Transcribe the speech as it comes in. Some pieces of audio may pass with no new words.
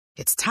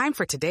It's time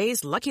for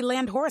today's Lucky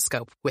Land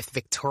horoscope with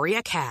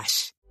Victoria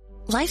Cash.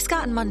 Life's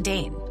gotten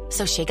mundane,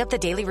 so shake up the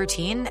daily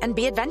routine and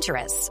be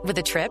adventurous with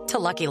a trip to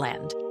Lucky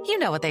Land. You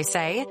know what they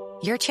say,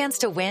 your chance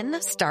to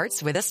win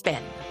starts with a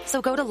spin.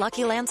 So go to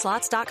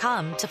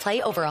LuckyLandSlots.com to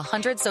play over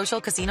 100 social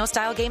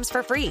casino-style games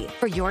for free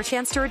for your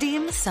chance to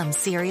redeem some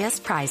serious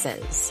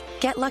prizes.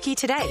 Get lucky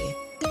today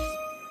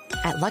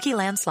at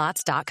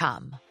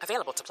LuckyLandSlots.com.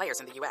 Available to players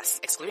in the U.S.,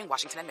 excluding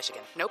Washington and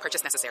Michigan. No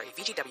purchase necessary.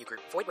 VGW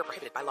Group. Void where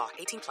prohibited by law.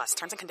 18+.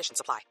 Terms and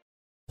conditions apply.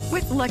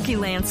 With Lucky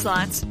Land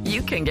Slots,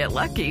 you can get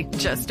lucky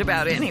just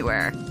about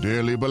anywhere.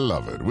 Dearly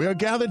beloved, we are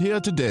gathered here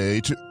today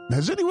to...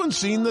 Has anyone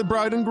seen the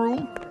bride and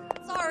groom?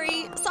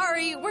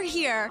 Sorry, we're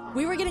here.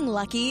 We were getting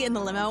lucky in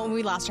the limo and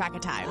we lost track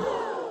of time.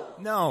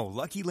 No,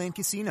 Lucky Land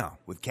Casino,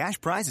 with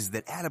cash prizes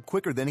that add up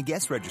quicker than a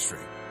guest registry.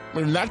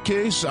 In that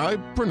case, I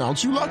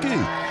pronounce you lucky.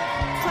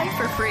 Play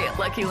for free at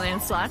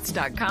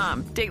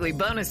LuckyLandSlots.com. Daily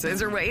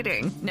bonuses are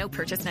waiting. No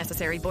purchase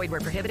necessary. Void where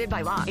prohibited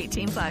by law.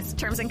 18+.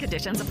 Terms and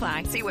conditions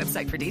apply. See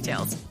website for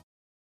details.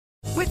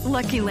 With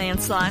Lucky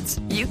Land Slots,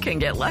 you can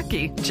get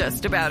lucky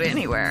just about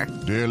anywhere.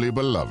 Dearly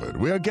beloved,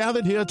 we are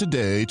gathered here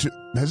today to...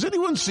 Has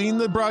anyone seen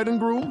the bride and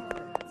groom?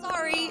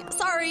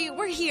 Sorry,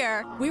 we're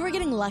here. We were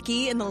getting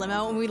lucky in the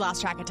limo and we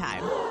lost track of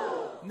time.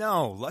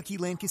 No, Lucky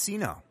Land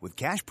Casino, with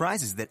cash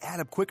prizes that add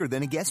up quicker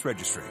than a guest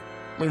registry.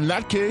 In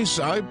that case,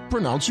 I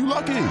pronounce you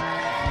lucky.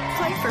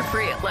 Play for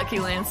free at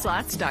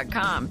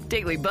LuckyLandSlots.com.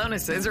 Daily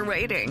bonuses are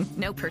waiting.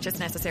 No purchase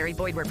necessary.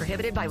 Void where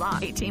prohibited by law.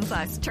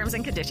 18+. Terms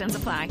and conditions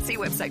apply. See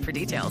website for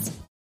details.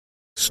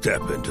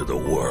 Step into the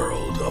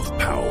world of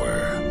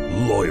power,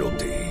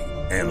 loyalty,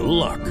 and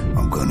luck.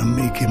 I'm gonna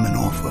make him an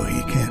offer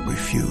he can't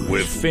refuse.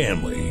 With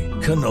family,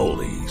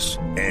 cannolis,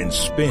 and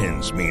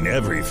spins mean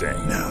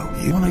everything. Now,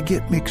 you wanna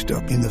get mixed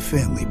up in the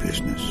family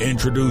business.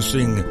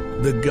 Introducing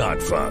The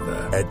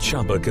Godfather at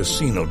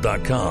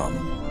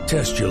ChumbaCasino.com.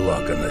 Test your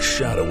luck in the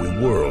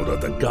shadowy world of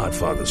The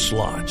Godfather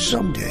slot.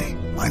 Someday,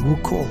 I will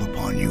call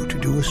upon you to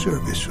do a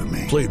service for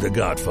me. Play The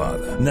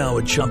Godfather, now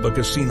at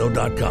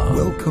ChumbaCasino.com.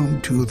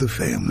 Welcome to the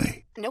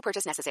family. No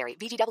purchase necessary.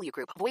 VGW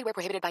Group. Void where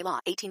prohibited by law.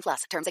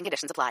 18+. Terms and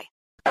conditions apply.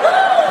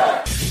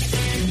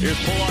 Here's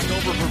Pollock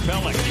over for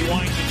Bellick. He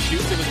winds and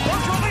shoots. It was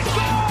Bergeron. They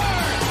score!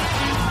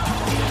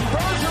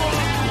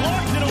 Bergeron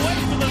blocked it away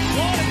from the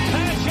slot, and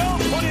Pachot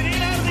put it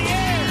in out of the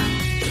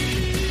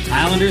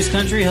air. Islanders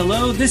country,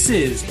 hello. This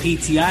is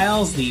PT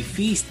Isles, the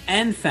Feast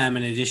and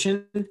Famine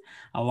edition.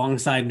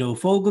 Alongside Noah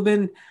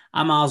Fogelman,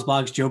 I'm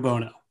Osbog's Joe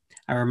Bono.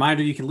 A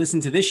reminder, you can listen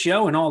to this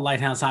show and all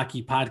Lighthouse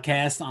Hockey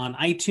podcasts on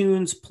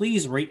iTunes.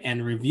 Please rate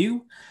and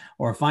review,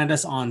 or find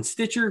us on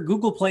Stitcher,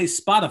 Google Play,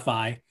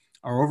 Spotify,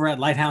 or over at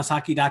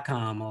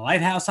lighthousehockey.com.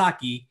 Lighthouse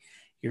Hockey,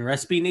 your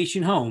SB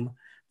Nation home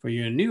for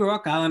your New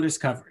York Islanders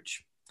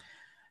coverage.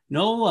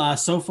 No,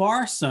 so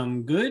far,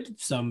 some good,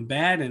 some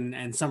bad,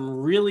 and some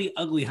really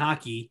ugly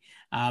hockey.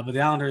 But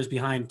the Islanders,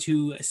 behind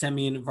two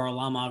Semyon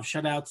Varlamov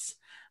shutouts,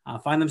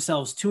 find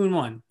themselves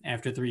 2-1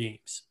 after 3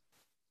 games.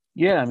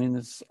 Yeah, I mean,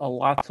 there's a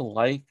lot to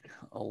like,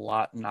 a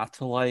lot not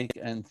to like,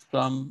 and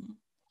some,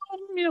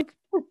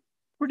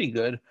 pretty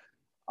good.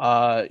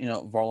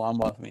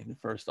 Varlamov, the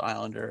first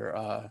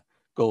Islander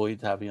goalie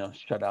to have,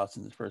 shutouts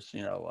in the first,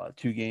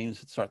 2 games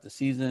to start the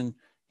season.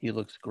 He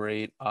looks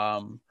great.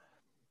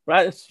 But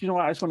I just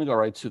want to go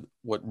right to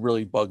what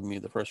really bugged me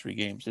the first 3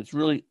 games. It's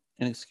really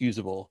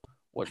inexcusable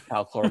what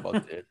Cal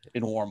Clutterbuck did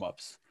in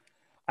warmups.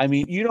 I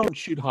mean, you don't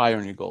shoot high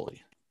on your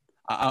goalie.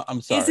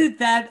 I'm sorry. Is it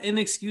that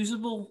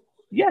inexcusable?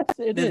 Yes,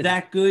 it is.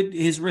 That good?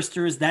 His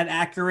wrister is that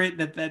accurate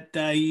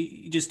that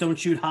you just don't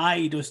shoot high?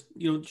 You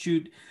don't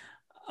shoot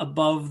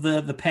above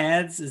the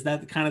pads? Is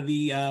that kind of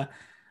the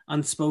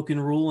unspoken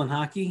rule in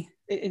hockey?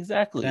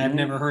 Exactly. That I've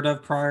never heard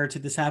of prior to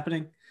this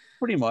happening?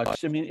 Pretty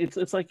much. I mean,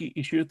 it's like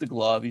you shoot at the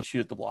glove, you shoot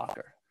at the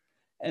blocker.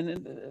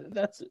 And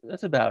that's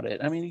about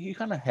it. I mean, you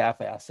kind of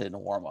half-ass it in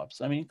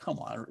warm-ups. I mean, come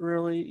on,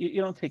 really? You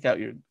don't take out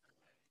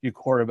your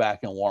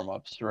quarterback in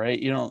warm-ups, right?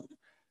 You don't.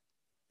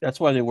 That's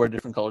why they wear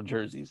different colored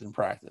jerseys in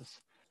practice,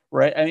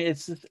 right? I mean,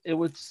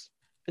 it's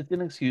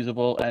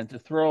inexcusable, and to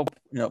throw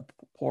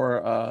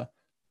poor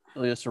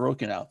Ilya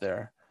Sorokin out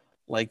there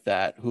like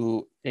that,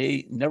 who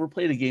never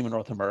played a game in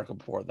North America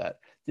before that,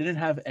 didn't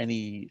have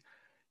any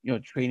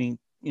training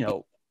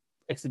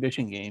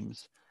exhibition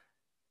games,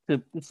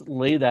 to just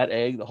lay that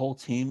egg, the whole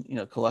team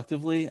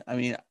collectively. I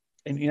mean,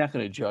 and you're not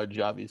going to judge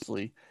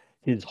obviously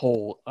his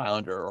whole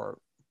Islander or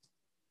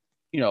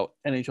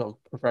NHL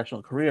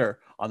professional career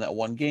on that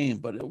one game,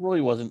 but it really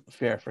wasn't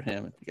fair for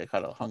him to get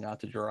kind of hung out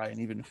to dry.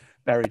 And even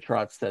Barry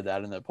Trotz said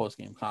that in the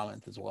post-game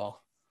comment as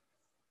well.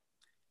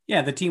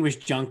 Yeah, the team was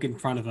junk in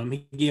front of him.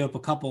 He gave up a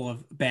couple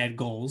of bad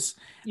goals.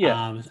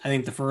 Yeah. I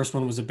think the first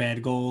one was a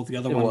bad goal. The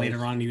other one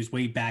later on, he was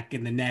way back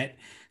in the net.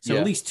 So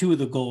at least 2 of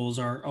the goals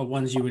are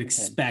ones you would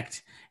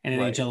expect an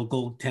NHL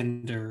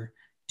goaltender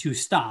to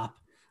stop.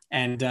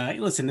 And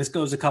listen, this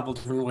goes a couple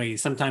different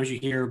ways. Sometimes you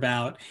hear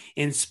about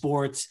in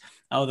sports,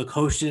 oh, the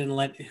coach didn't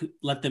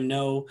let them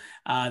know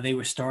they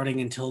were starting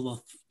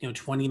until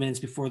 20 minutes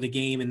before the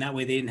game, and that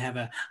way they didn't have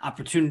an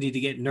opportunity to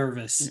get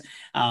nervous.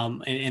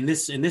 And in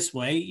this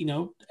way,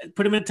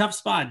 put him in a tough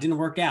spot. It didn't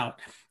work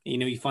out.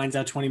 He finds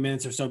out 20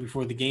 minutes or so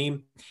before the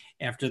game,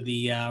 after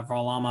the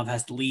Varlamov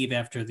has to leave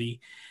after the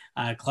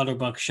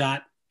Clutterbuck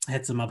shot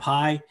hits him up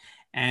high.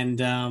 And,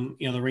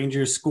 the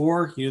Rangers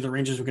score. The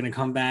Rangers were going to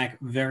come back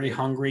very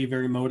hungry,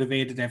 very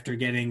motivated after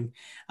getting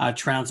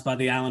trounced by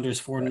the Islanders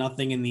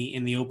 4-0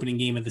 in the opening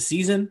game of the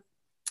season.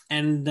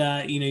 And,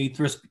 you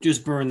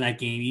just burned that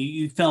game.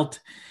 You felt,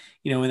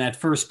 in that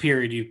first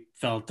period, you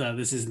felt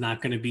this is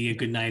not going to be a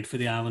good night for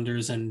the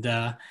Islanders. And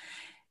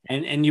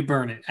you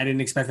burn it. I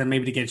didn't expect them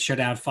maybe to get shut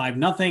out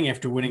 5-0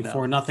 after winning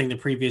 4-0 the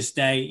previous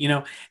day.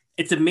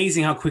 It's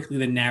amazing how quickly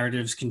the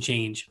narratives can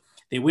change.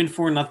 They win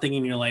 4-0,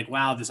 and you're like,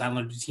 wow, this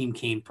Islander team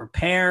came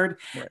prepared.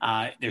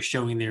 Right. They're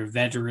showing their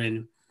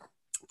veteran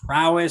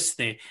prowess.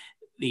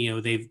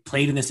 They've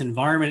played in this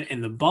environment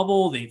in the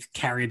bubble. They've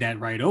carried that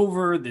right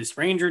over. This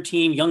Ranger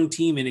team, young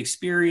team,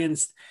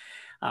 inexperienced,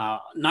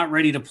 not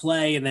ready to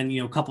play. And then,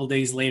 a couple of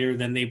days later,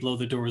 then they blow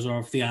the doors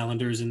off the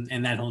Islanders,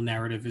 and that whole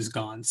narrative is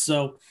gone.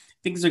 So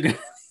things are good.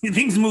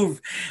 Things move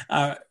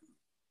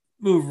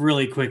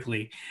really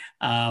quickly.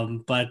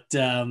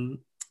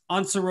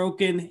 On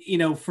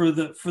Sorokin, for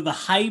the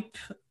hype,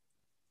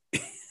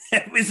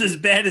 it's as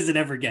bad as it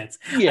ever gets.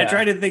 Yeah. I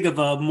try to think of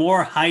a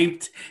more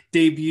hyped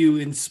debut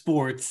in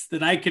sports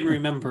that I can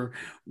remember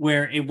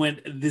where it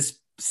went this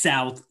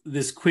south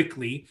this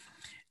quickly.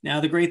 Now,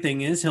 the great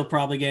thing is he'll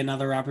probably get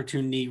another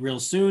opportunity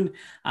real soon.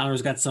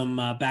 Islanders got some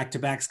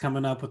back-to-backs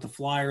coming up with the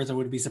Flyers. I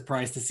wouldn't be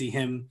surprised to see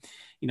him,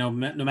 no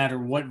matter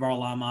what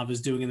Varlamov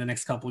is doing in the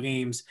next couple of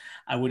games.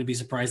 I wouldn't be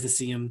surprised to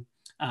see him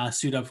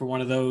suit up for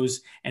one of those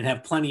and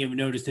have plenty of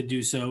notice to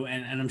do so.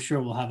 And I'm sure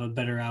we'll have a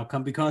better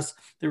outcome because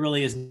there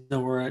really is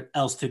nowhere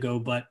else to go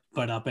but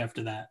up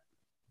after that.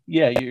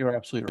 Yeah, you're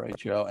absolutely right,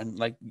 Joe. And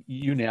like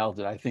you nailed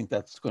it. I think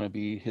that's going to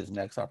be his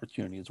next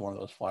opportunity is one of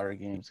those Flyer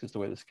games because the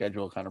way the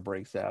schedule kind of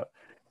breaks out.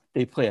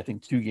 They play, I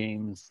think, 2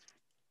 games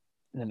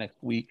in the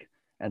next week,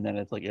 and then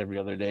it's like every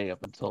other day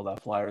up until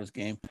that Flyers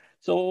game.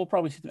 So we'll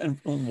probably see. And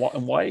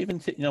why even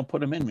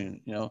put him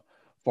in?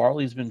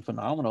 Farley's been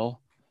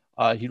phenomenal.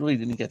 He really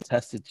didn't get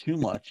tested too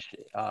much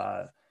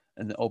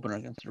in the opener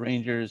against the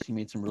Rangers. He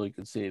made some really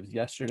good saves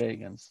yesterday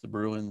against the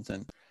Bruins.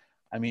 And,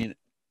 I mean,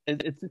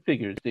 it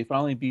figures. They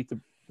finally beat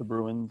the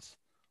Bruins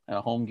in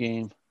a home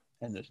game,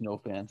 and there's no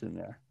fans in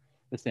there.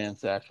 The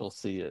fans actually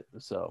see it.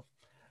 So,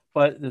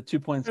 but the 2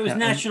 points. It was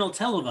national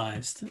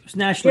televised. It was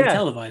nationally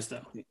televised,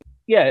 though.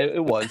 Yeah,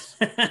 it was.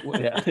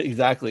 Yeah,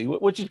 exactly.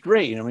 Which is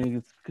great. I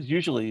mean, because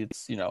usually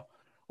it's,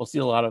 we'll see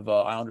a lot of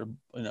Islander,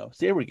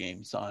 Sabre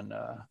games on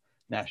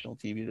national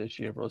TV this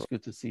year, but it's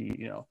good to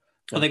see,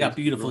 they got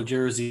beautiful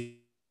jerseys.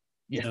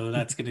 Yeah.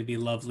 That's going to be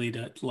lovely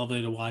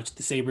to watch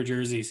the Sabre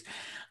jerseys.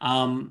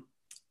 And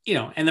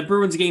the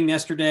Bruins game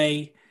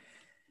yesterday,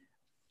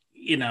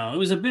 it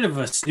was a bit of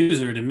a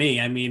snoozer to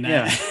me. I mean,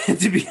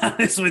 to be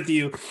honest with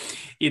you,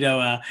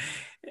 the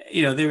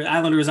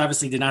Islanders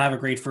obviously did not have a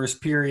great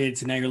first period.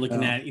 So now you're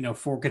looking at,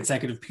 4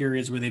 consecutive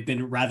periods where they've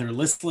been rather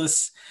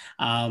listless.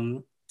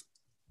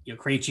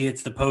 Krejci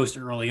hits the post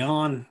early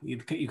on. You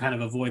kind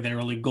of avoid that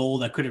early goal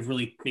that could have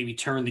really maybe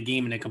turned the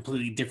game in a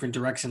completely different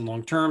direction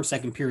long term.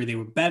 Second period, they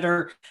were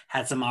better,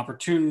 had some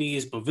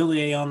opportunities.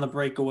 Beauvillier on the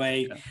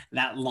breakaway. Yeah.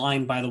 That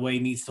line, by the way,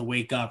 needs to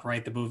wake up,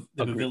 right? The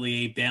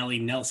Beauvillier, Bailey,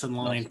 Nelson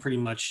line, pretty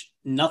much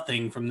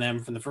nothing from them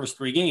from the first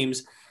 3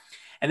 games.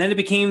 And then it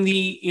became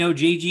the,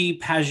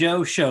 JG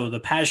Pageau show, the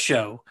Paz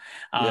show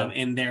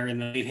in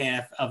the late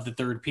half of the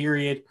third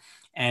period.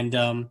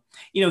 And,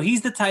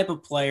 he's the type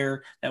of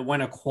player that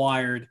when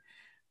acquired,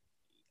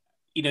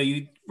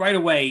 you right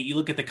away, you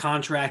look at the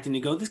contract and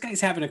you go, this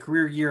guy's having a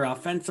career year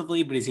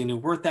offensively, but is he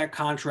worth that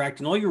contract?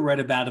 And all you read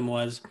about him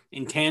was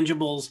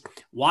intangibles,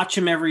 watch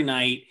him every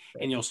night,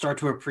 and you'll start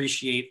to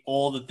appreciate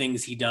all the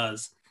things he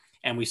does.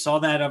 And we saw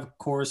that, of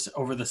course,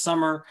 over the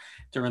summer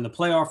during the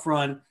playoff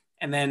run.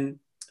 And then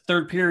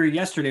third period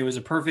yesterday was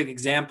a perfect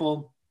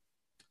example.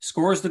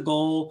 Scores the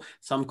goal.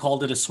 Some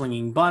called it a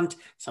swinging bunt.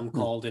 Some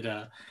called it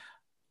a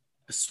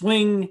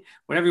swing,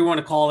 whatever you want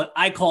to call it.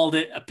 I called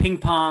it a ping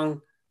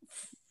pong,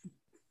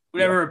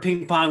 whatever a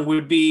ping pong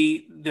would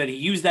be, that he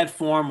used that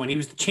form when he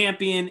was the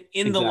champion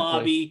in the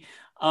lobby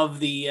of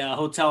the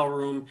hotel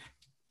room,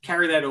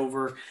 carried that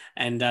over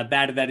and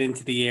batted that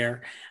into the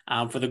air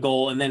for the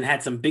goal, and then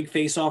had some big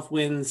face-off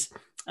wins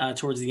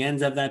towards the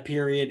end of that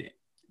period.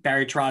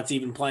 Barry Trotz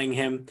even playing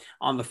him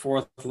on the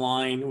 4th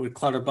line with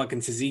Clutterbuck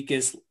and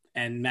Cizikas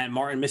and Matt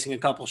Martin missing a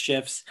couple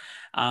shifts.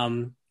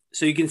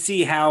 So you can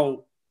see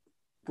how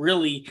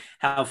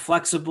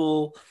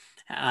flexible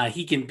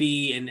he can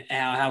be and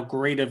how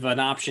great of an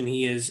option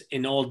he is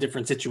in all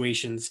different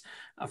situations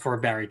for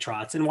Barry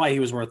Trotz and why he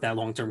was worth that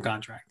long-term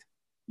contract.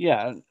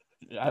 Yeah,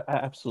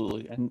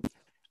 absolutely. And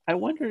I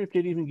wonder if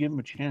they'd even give him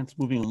a chance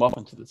moving him up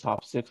into the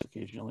top 6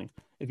 occasionally.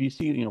 If you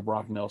see,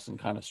 Brock Nelson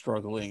kind of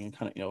struggling and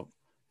kind of,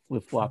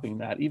 flip-flopping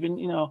that. Even,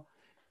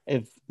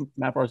 if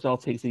Matt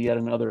Barzal takes yet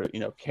another,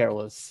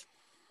 careless,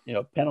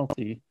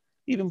 penalty,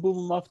 even move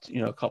him up,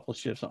 a couple of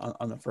shifts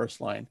on the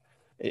first line.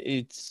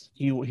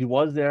 He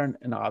was there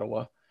in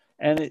Ottawa,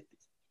 and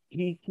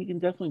he can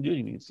definitely do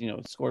it.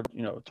 He's scored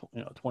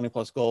 20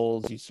 plus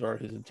goals. He saw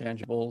his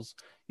intangibles.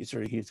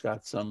 He's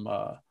got some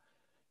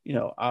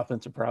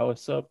offensive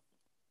prowess. So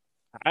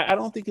I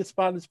don't think his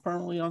spot is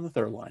permanently on the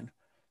third line.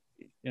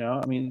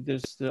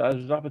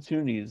 There's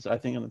opportunities, I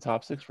think, in the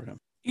top six for him.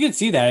 You can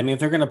see that. I mean, if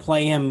they're going to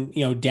play him,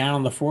 down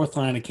on the fourth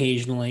line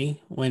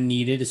occasionally when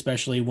needed,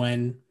 especially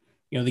when,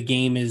 the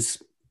game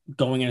is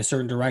going in a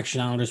certain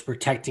direction, Islanders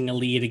protecting a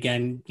lead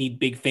again, need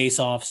big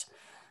face-offs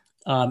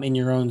in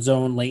your own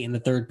zone late in the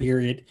third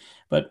period.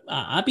 But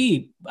I'd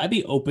be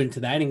open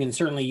to that, and can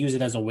certainly use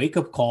it as a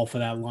wake-up call for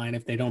that line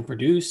if they don't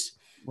produce.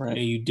 Right.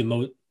 You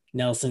demote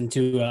Nelson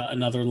to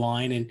another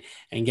line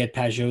and get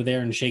Pajot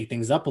there and shake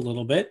things up a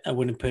little bit. I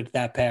wouldn't put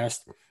that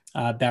past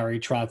Barry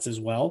Trotz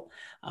as well.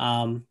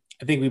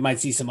 I think we might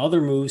see some other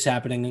moves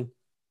happening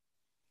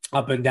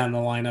up and down the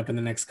lineup in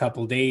the next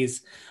couple of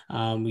days.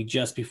 We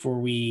just before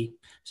we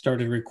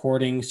started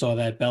recording saw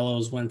that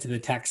Bellows went to the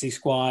taxi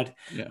squad.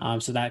 Yeah.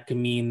 So that could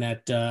mean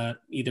that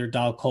either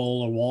Dal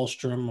Cole or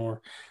Wahlstrom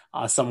or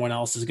someone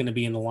else is going to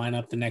be in the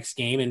lineup the next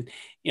game.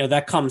 And,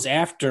 that comes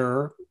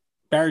after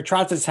Barry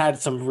Trotz has had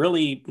some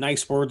really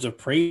nice words of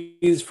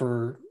praise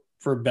for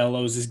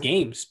Bellows'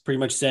 games. Pretty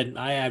much said,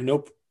 I have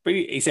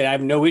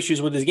no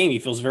issues with his game. He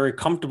feels very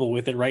comfortable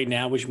with it right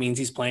now, which means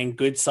he's playing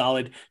good,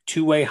 solid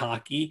two-way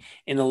hockey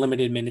in the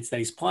limited minutes that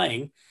he's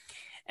playing.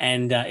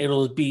 And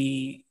it'll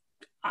be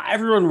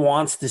everyone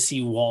wants to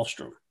see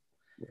Wahlstrom.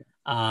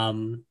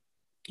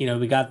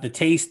 We got the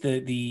taste,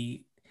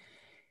 the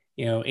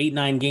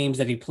 8-9 games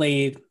that he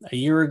played a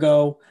year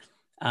ago.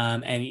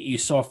 And you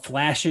saw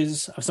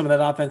flashes of some of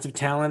that offensive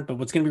talent. But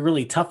what's going to be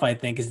really tough, I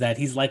think, is that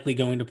he's likely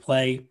going to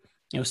play,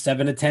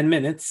 7 to 10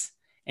 minutes.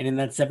 And in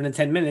that 7 to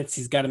 10 minutes,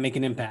 he's got to make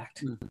an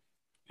impact,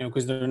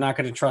 because they're not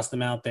going to trust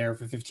him out there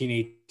for 15,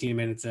 18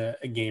 minutes a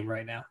game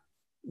right now.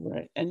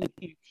 Right. And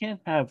you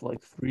can't have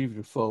like three of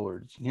your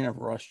forwards. You can't have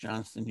Ross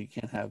Johnston. You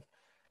can't have,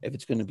 if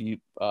it's going to be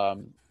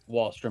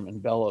Wahlstrom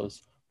and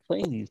Bellows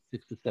playing these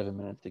 6 to 7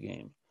 minutes a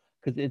game,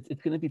 because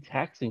it's going to be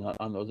taxing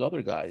on those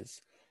other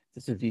guys,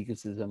 the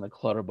Savikases and the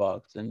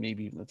Clutterbucks and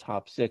maybe even the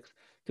top six,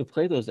 to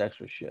play those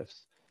extra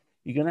shifts.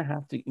 You're going to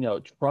have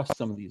to, trust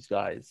some of these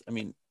guys. I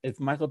mean, if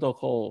Michael Dal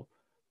Cole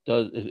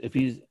if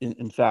he's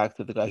in fact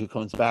the guy who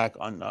comes back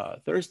on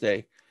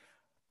Thursday,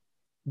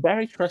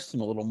 Barry trusts him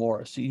a little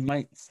more, so you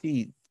might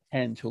see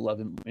 10 to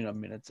 11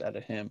 minutes out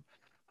of him.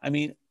 I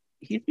mean,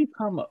 he's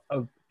become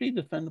a pretty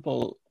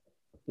defendable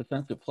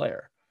defensive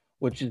player,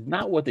 which is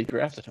not what they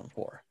drafted him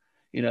for.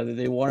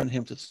 They wanted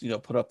him to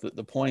put up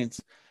the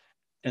points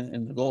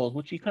and the goals,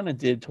 which he kind of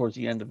did towards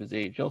the end of his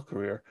AHL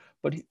career,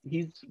 but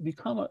he's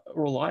become a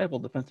reliable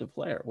defensive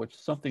player, which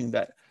is something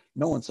that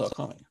no one saw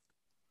coming.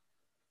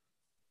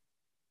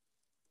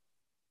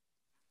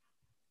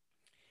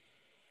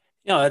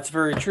 No, that's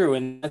very true.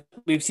 And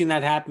we've seen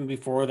that happen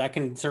before. That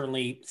can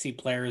certainly see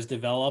players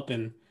develop,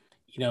 and,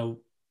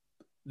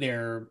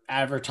 they're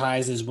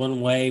advertised as one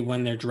way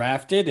when they're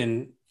drafted,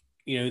 and,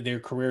 their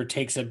career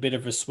takes a bit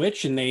of a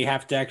switch and they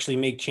have to actually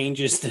make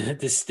changes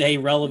to stay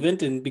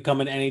relevant and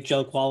become an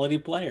NHL quality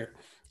player.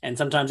 And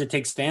sometimes it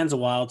takes fans a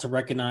while to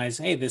recognize,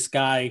 hey, this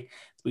guy,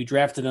 we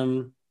drafted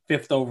him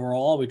 5th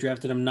overall. We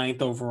drafted him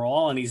 9th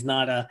overall, and he's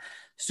not a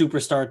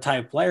superstar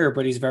type player,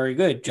 but he's very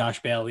good.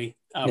 Josh Bailey,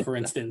 for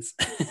instance.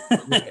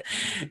 I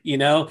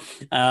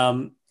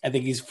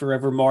think he's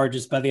forever marred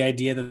just by the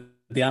idea that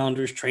the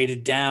Islanders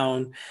traded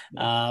down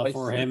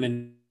for him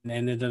and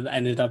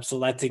ended up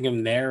selecting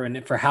him there.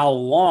 And for how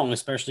long,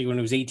 especially when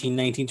it was 18,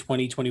 19,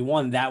 20,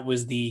 21, that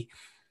was the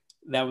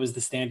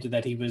standard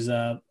that he was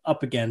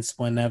up against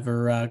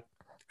whenever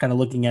kind of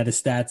looking at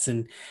his stats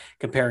and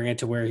comparing it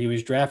to where he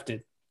was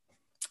drafted.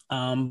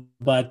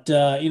 But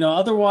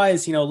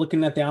otherwise,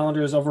 looking at the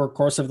Islanders over a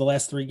course of the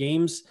last 3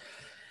 games,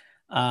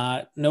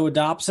 Noah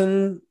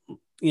Dobson,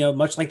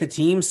 much like the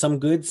team, some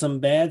good, some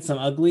bad, some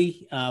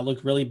ugly,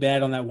 looked really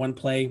bad on that one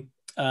play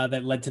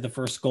that led to the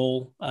first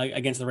goal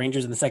against the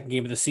Rangers in the second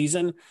game of the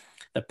season.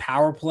 The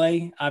power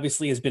play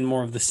obviously has been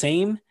more of the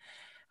same.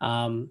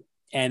 And,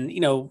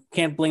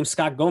 can't blame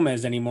Scott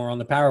Gomez anymore on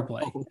the power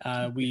play.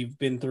 We've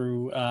been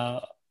through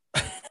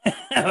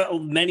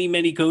many,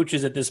 many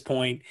coaches at this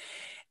point,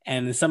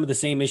 and some of the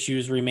same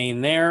issues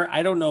remain there.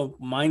 I don't know,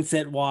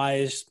 mindset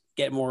wise,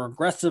 get more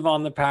aggressive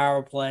on the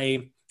power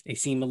play. They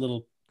seem a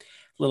little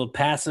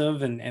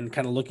passive and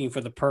kind of looking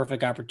for the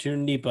perfect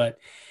opportunity. But,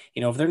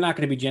 if they're not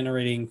going to be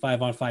generating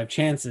 5-on-5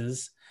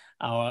 chances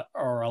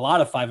or a lot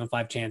of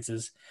 5-on-5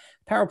 chances,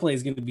 power play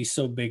is going to be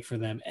so big for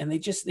them. And they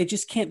just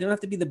can't, they don't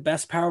have to be the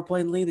best power play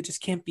in the league. They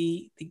just can't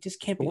be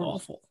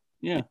awful.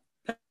 Yeah.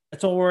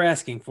 That's all we're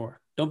asking for.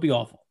 Don't be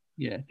awful.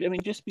 Yeah. I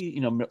mean, just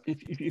be,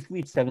 if you can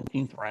be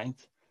 17th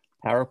ranked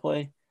power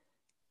play,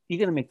 you're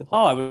going to make the play.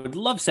 Oh, I would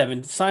love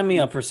sign me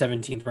up for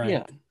 17th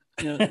ranked.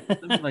 Yeah.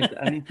 Something like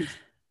that. I mean,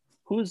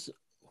 who's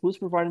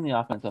providing the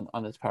offense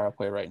on this power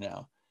play right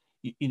now?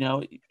 you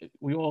know,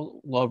 we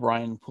all love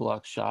Ryan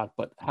Pulak's shot,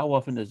 but how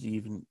often does he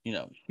even,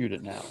 shoot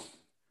it now?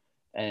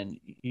 And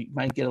you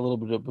might get a little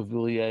bit of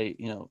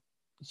Beauvillier,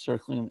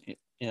 circling,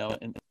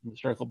 in the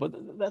circle, but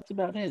that's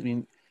about it. I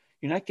mean,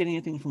 you're not getting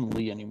anything from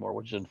Lee anymore,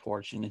 which is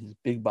unfortunate. His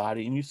big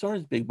body, and you saw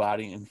his big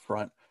body in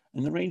front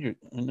in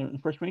the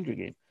first Ranger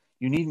game.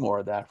 You need more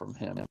of that from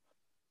him.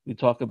 We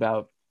talk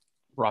about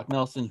Brock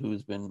Nelson,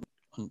 who's been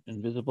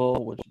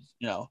invisible, which is,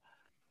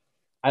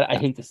 I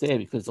hate to say it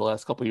because the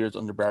last couple of years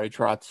under Barry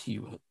Trotz, he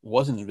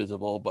wasn't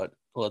invisible, but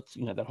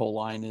that whole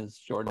line is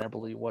Jordan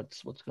Eberle.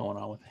 What's going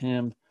on with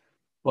him?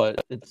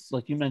 But it's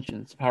like you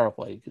mentioned, it's power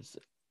play, because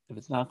if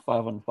it's not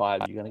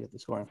 5-on-5, you're going to get the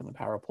scoring from the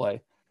power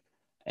play.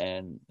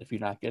 And if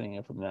you're not getting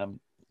it from them,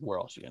 where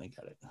else are you going to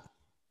get it?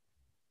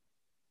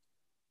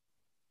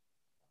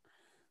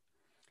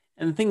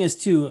 And the thing is,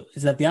 too,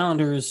 is that the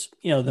Islanders,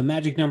 the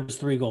magic number is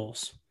 3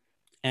 goals.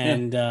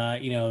 And,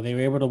 they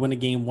were able to win a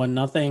game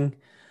 1-0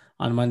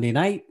 on Monday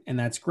night, and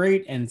that's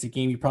great. And it's a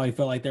game you probably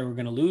felt like they were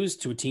going to lose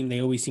to a team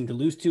they always seem to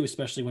lose to,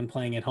 especially when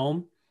playing at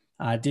home.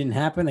 It didn't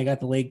happen. They got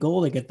the late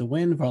goal. They get the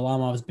win.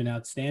 Varlamov's been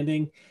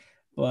outstanding.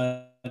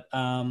 But,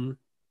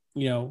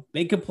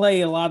 they could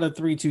play a lot of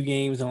 3-2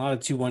 games and a lot of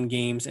 2-1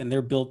 games, and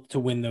they're built to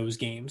win those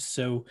games.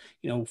 So,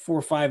 4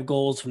 or 5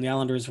 goals from the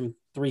Islanders from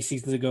 3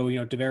 seasons ago,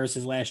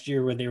 Tavares' last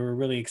year, where they were a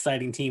really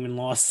exciting team and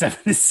lost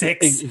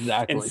 7-6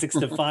 exactly. and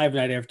 6-5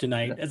 night after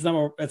night. That's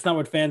not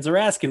what fans are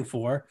asking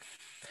for,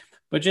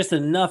 but just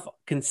enough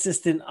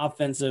consistent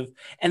offensive.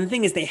 And the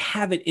thing is, they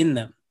have it in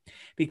them,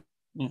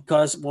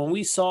 because what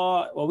we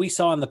saw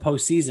in the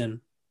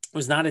postseason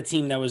was not a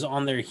team that was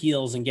on their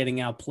heels and getting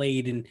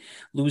outplayed and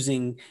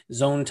losing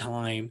zone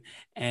time.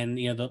 And,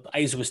 the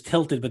ice was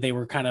tilted, but they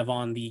were kind of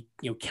on the,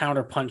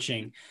 counter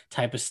punching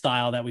type of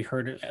style that we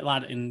heard a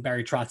lot in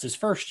Barry Trotz's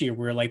first year,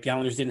 where like the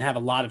Islanders didn't have a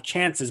lot of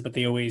chances, but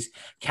they always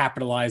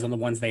capitalized on the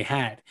ones they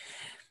had.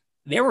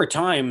 There were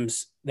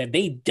times that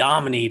they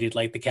dominated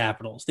like the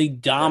Capitals. They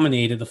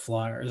dominated the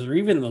Flyers, or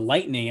even the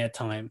Lightning at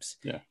times.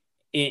 Yeah.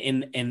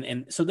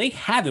 And so they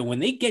have it. When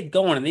they get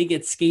going and they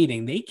get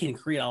skating, they can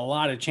create a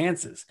lot of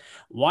chances.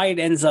 Why it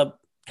ends up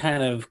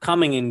kind of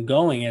coming and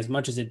going as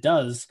much as it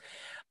does,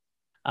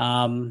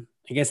 I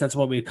guess that's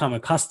what we've become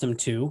accustomed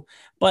to.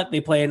 But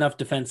they play enough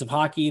defensive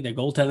hockey. Their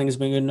goaltending has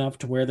been good enough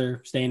to where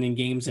they're staying in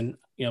games, and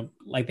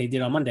like they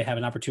did on Monday, have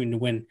an opportunity to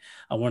win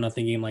a 1-0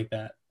 game like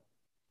that.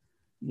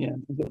 Yeah,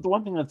 the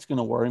one thing that's going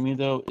to worry me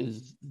though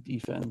is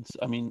defense.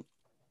 I mean,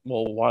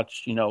 we'll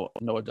watch,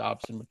 Noah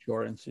Dobson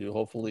mature into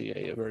hopefully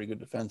a very good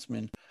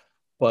defenseman,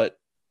 but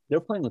they're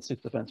playing with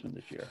 6 defensemen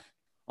this year,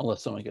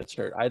 unless someone gets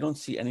hurt. I don't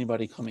see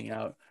anybody coming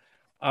out.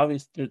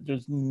 Obviously,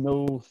 there's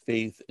no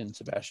faith in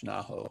Sebastian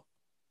Aho.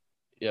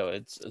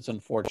 It's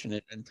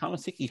unfortunate. And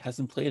Thomas Hickey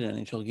hasn't played an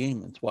NHL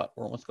game in we're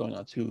almost going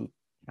on 2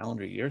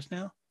 calendar years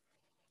now.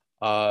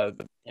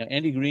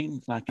 Andy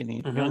Green's not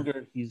getting any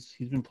younger. He's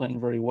been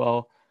playing very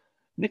well.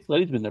 Nick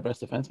Leddy's been their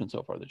best defenseman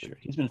so far this year.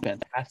 He's been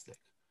fantastic.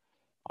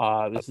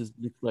 This is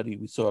Nick Leddy.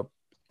 We saw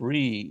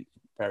Barry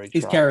Trotz.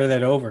 He's carried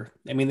that over.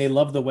 I mean, they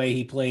love the way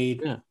he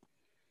played. Yeah.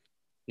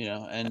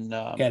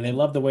 They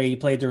love the way he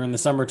played during the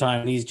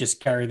summertime. And he's just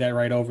carried that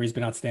right over. He's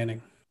been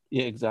outstanding.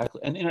 Yeah,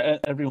 exactly. And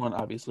everyone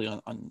obviously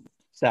on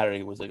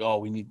Saturday was like, "Oh,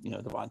 we need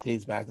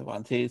Devontae's back."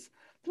 Devontae's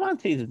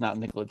is not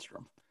Nick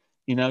Lidstrom.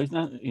 He's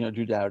not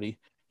Drew Doughty.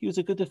 He was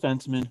a good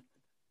defenseman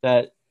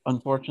that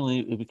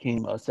unfortunately it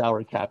became a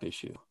salary cap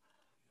issue.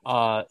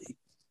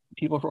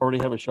 People already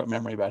have a short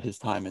memory about his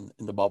time in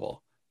the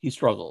bubble. He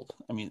struggled.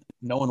 I mean,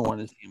 no one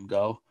wanted to see him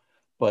go,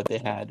 but they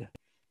had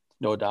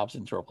Noah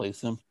Dobson to replace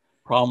him.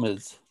 Problem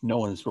is, no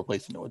one is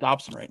replacing Noah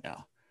Dobson right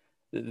now.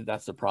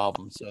 That's the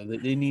problem. So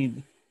they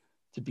need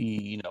to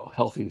be,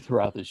 healthy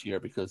throughout this year,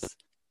 because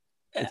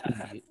it's going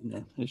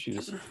to be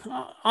issues.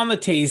 On the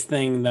Taze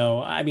thing,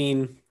 though, I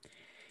mean,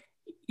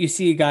 you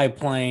see a guy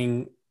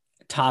playing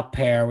top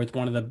pair with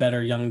one of the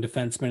better young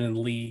defensemen in the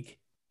league,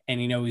 and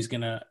he's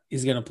gonna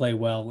play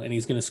well, and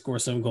he's gonna score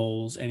some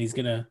goals, and he's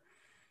gonna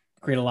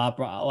create a lot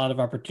of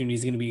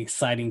opportunities. He's gonna be an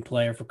exciting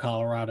player for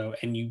Colorado.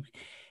 And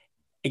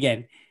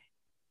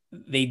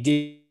they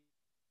did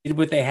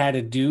what they had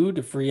to do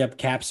to free up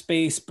cap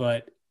space,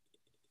 but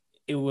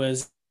it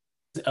was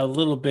a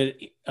little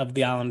bit of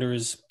the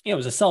Islanders. It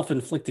was a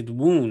self-inflicted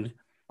wound,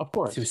 of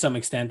course, to some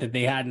extent, that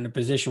they had in a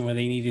position where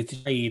they needed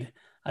to trade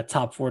a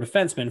top 4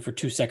 defenseman for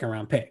 2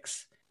 second-round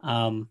picks.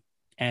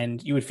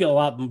 And you would feel a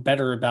lot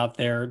better about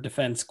their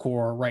defense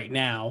core right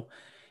now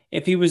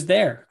if he was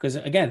there. Because,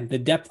 again, the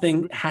depth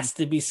thing has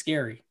to be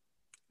scary.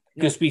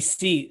 Because we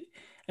see,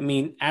 I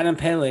mean, Adam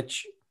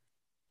Pelech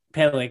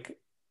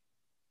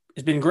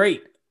has been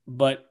great,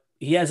 but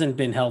he hasn't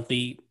been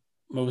healthy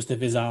most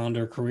of his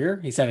Islander career.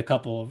 He's had a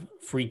couple of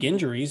freak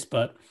injuries,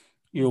 but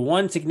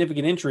one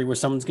significant injury where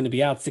someone's going to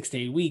be out 6 to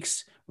 8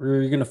 weeks,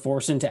 where you're going to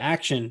force into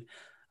action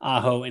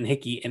Aho and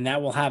Hickey, and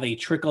that will have a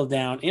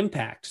trickle-down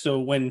impact. So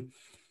when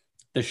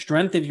the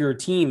strength of your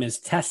team is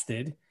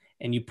tested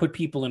and you put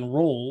people in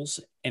roles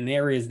in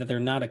areas that they're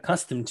not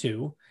accustomed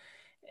to,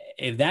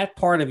 if that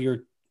part of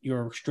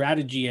your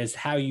strategy as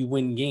how you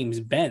win games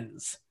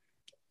bends,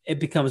 it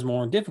becomes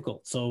more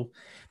difficult. So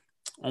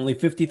only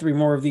 53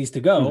 more of these to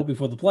go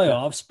before the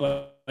playoffs,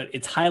 but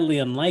it's highly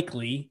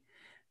unlikely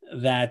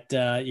that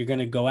you're going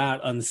to go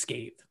out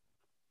unscathed.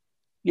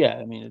 Yeah,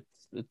 I mean,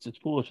 it's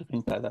foolish to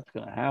think that that's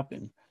going to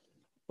happen.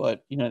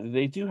 But,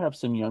 they do have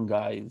some young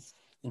guys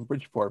in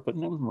Bridgeport, but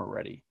none of them are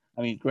ready.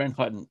 I mean, Grant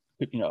Hutton,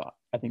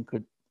 I think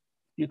could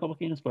be a couple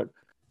games, but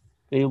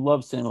they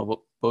love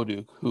Samuel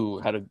Boduk, who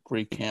had a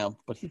great camp,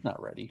 but he's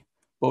not ready.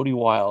 Bodie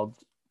Wild,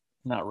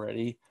 not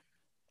ready.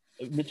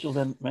 Mitchell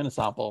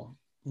Menesample,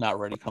 not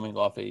ready, coming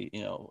off a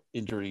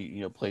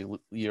injury play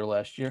year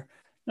last year.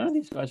 None of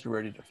these guys are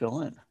ready to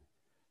fill in.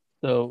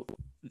 So,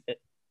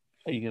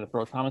 are you going to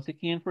throw Thomas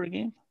Hickey in for a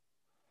game?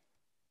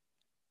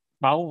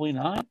 Probably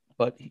not,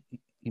 but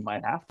he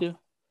might have to.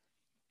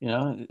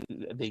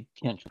 They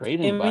can't trade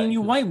him. I mean,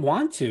 you might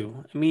want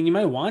to. I mean, you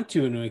might want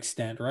to an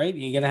extent, right?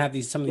 You got to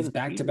have some of these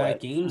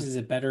back-to-back games. Is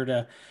it better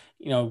to,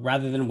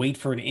 rather than wait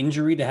for an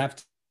injury to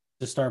have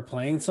to start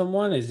playing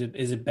someone? Is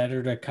it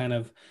better to kind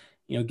of,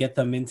 get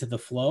them into the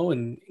flow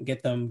and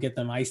get them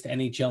iced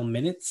NHL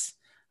minutes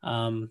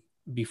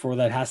before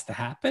that has to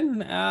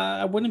happen?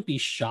 I wouldn't be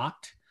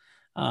shocked,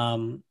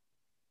 if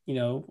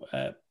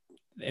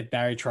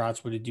Barry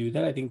Trotz were to do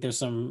that. I think there's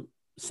some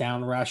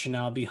sound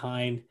rationale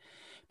behind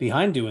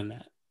doing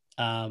that,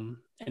 and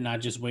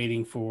not just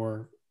waiting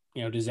for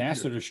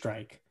disaster to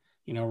strike.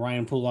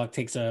 Ryan Pulock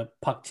takes a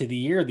puck to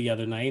the ear the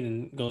other night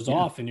and goes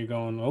off, and you're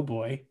going, oh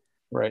boy,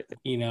 right?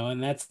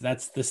 And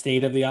that's the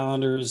state of the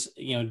Islanders,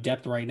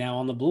 depth right now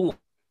on the blue line.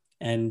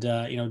 And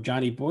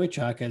Johnny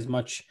Boychuk, as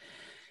much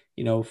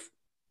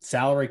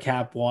salary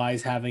cap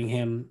wise, having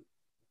him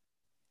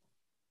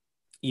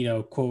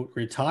quote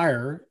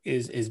retire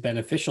is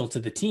beneficial to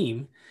the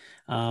team.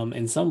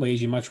 In some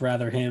ways, you much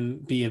rather him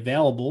be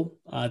available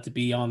to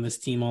be on this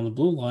team on the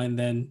blue line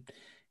than,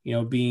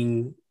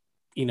 being,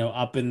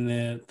 up in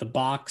the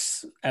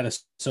box at a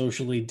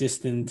socially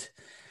distant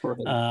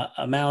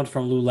amount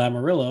from Lou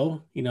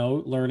Lamoriello,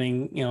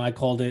 learning, I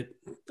called it,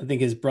 I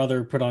think his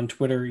brother put on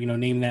Twitter,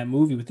 name that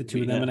movie with the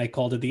two of them. And I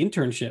called it The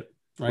Internship,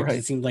 right? 'Cause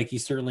it seemed like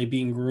he's certainly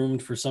being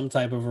groomed for some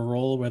type of a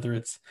role, whether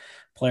it's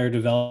player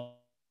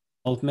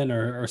development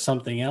or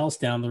something else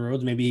down the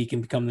road. Maybe he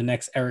can become the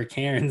next Eric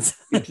Cairns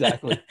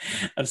exactly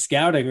of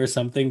scouting or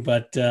something.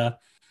 But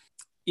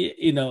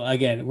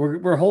again,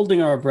 we're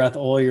holding our breath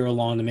all year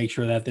long to make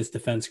sure that this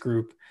defense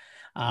group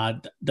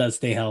does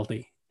stay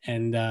healthy.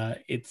 And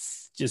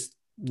it's just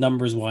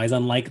numbers wise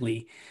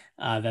unlikely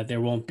that there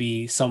won't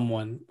be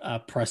someone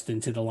pressed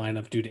into the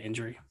lineup due to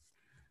injury.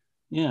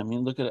 Yeah, I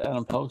mean, look at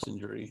Adam Pelech's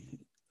injury,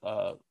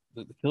 the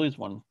Achilles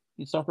one.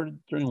 He suffered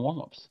during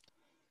warmups.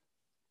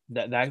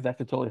 That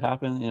could totally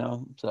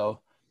happen, so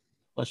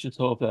let's just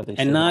hope that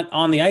they not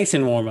on the ice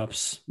in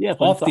warmups. Yeah,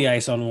 off the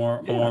ice on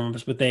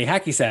warmups with a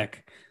hacky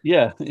sack.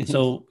 Yeah.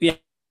 So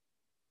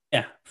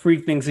yeah,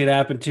 freak things could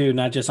happen too,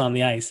 not just on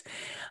the ice.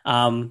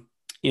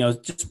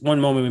 Just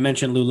one moment, we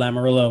mentioned Lou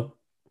Lamoriello,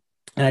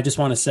 and I just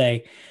want to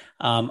say,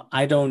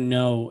 I don't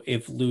know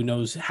if Lou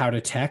knows how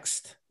to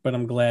text, but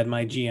I'm glad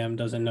my GM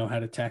doesn't know how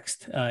to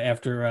text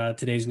after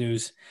today's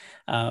news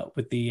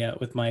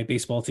with my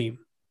baseball team.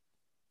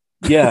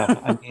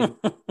 Yeah,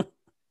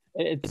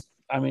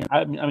 I mean,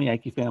 I'm a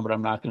Yankee fan, but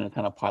I'm not going to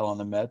kind of pile on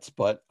the Mets.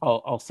 But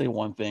I'll say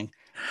one thing.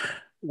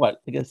 I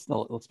guess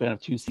in the span of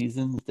 2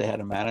 seasons, they had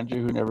a manager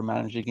who never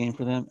managed a game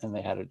for them, and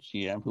they had a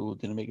GM who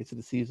didn't make it to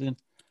the season.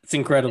 It's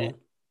incredible.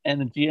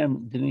 And the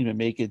GM didn't even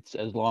make it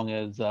as long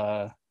as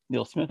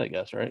Neil Smith, I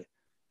guess, right?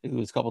 It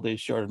was a couple days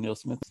short of Neil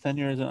Smith's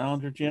tenure as an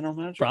Islander general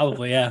manager.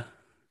 Probably, yeah.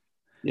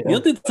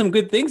 Neil did some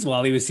good things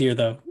while he was here,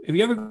 though. If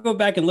you ever go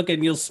back and look at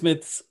Neil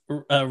Smith's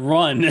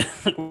run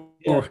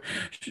or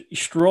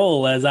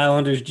stroll as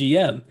Islanders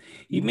GM,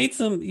 he made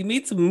some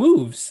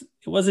moves.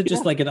 It wasn't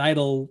just like an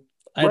idle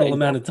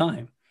amount of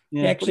time.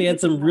 Yeah, he actually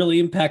had some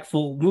really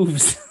impactful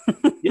moves.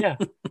 Yeah,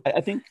 I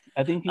think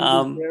he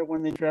was there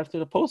when they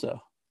drafted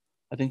Oposo.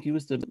 I think he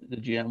was the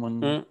GM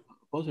when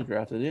Oposo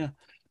drafted. Yeah,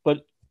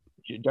 but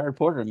Jared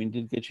Porter,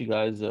 did get you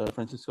guys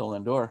Francisco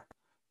Lindor.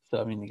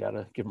 So you got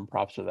to give him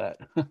props for that.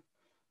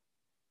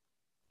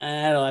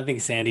 I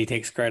think Sandy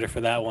takes credit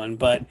for that one.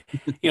 But,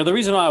 the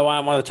reason why I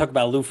want to talk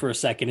about Lou for a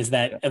second is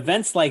that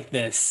events like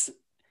this,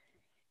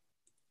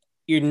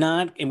 you're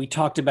not, and we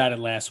talked about it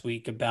last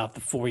week about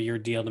the 4-year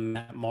deal to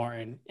Matt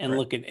Martin. And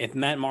look, if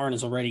Matt Martin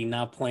is already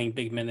not playing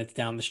big minutes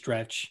down the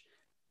stretch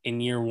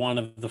in year 1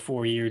 of the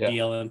 4-year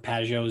deal and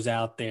Pajot's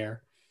out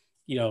there,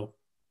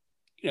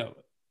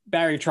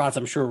 Barry Trotz,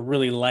 I'm sure,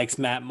 really likes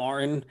Matt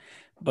Martin,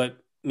 but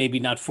maybe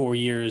not 4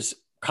 years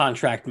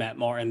contract Matt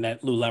Martin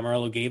that Lou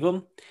Lamoriello gave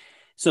him.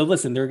 So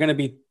listen, there are going to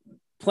be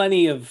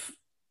plenty of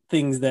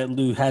things that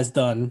Lou has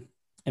done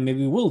and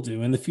maybe will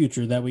do in the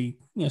future that we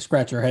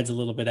scratch our heads a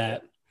little bit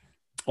at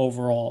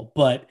overall.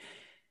 But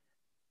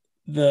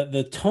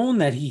the tone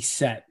that he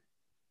set,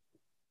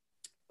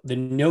 the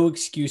no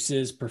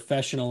excuses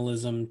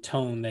professionalism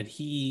tone that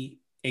he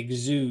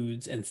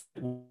exudes and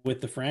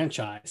with the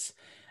franchise,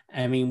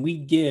 we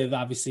give,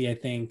 obviously, I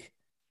think,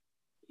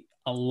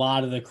 a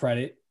lot of the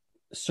credit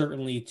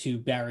certainly to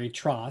Barry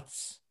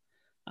Trotz.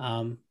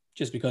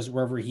 just because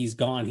wherever he's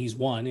gone, he's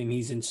won, and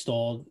he's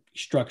installed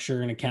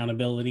structure and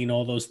accountability and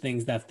all those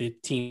things that the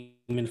team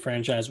and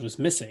franchise was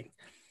missing.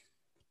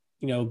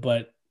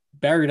 But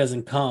Barry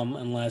doesn't come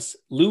unless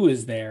Lou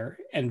is there,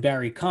 and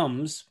Barry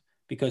comes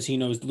because he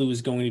knows Lou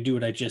is going to do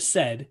what I just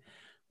said,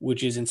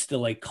 which is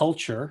instill a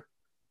culture,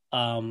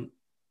 no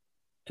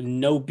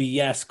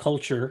BS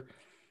culture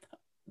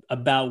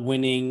about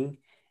winning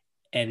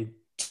and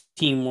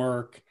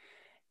teamwork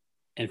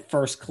and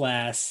first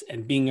class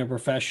and being a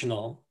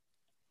professional.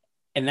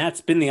 And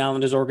that's been the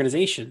Islanders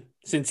organization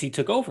since he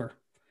took over.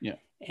 Yeah.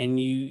 And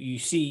you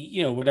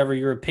see, whatever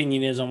your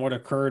opinion is on what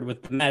occurred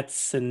with the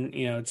Mets, and,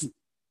 it's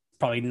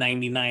probably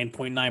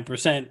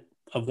 99.9%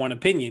 of one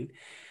opinion.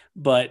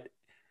 But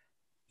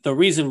the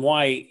reason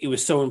why it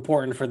was so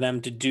important for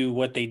them to do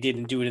what they did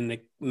and do it in the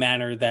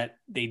manner that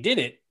they did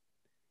it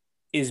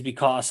is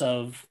because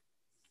of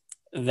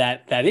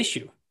that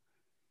issue,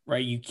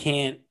 right? You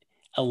can't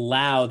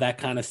allow that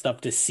kind of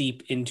stuff to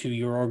seep into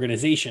your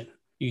organization.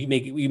 You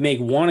make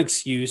one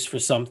excuse for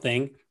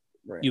something,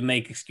 right. You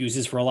make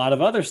excuses for a lot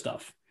of other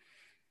stuff.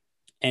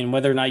 And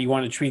whether or not you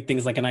want to treat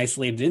things like an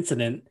isolated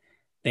incident,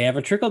 they have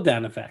a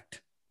trickle-down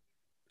effect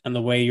on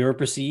the way you're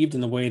perceived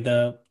and the way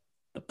the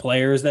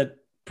players that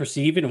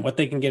perceive it and what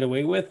they can get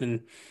away with.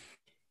 And,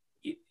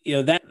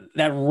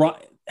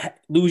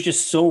 Lou's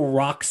just so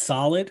rock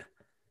solid.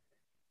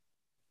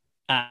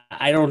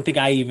 I don't think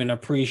I even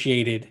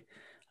appreciated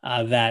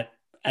that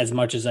as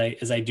much as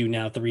I do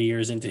now, 3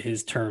 years into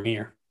his term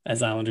here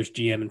as Islanders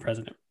GM and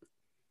president.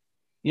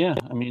 Yeah,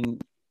 I mean,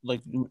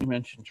 like you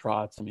mentioned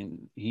Trotz, I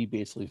mean, he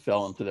basically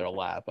fell into their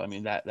lap. I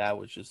mean, that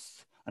was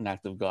just an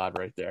act of God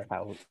right there,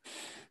 how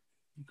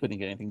he couldn't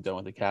get anything done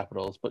with the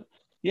Capitals. But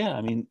yeah,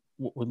 I mean,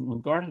 when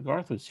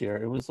Garth was here,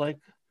 it was like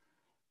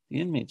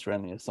the inmates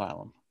ran the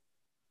asylum.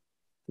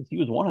 Because he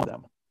was one of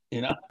them,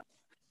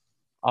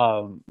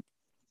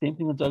 Same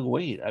thing with Doug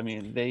Weight. I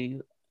mean, they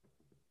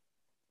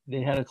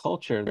had a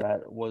culture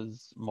that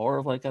was more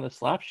of like at a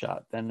slap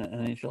shot than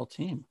an NHL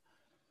team.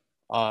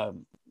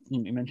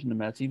 You mentioned the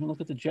Mets. Even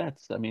look at the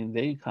Jets. I mean,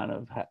 they kind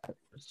of were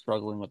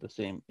struggling with the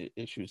same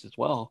issues as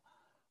well.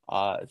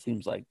 It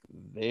seems like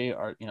they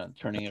are,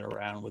 turning it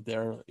around with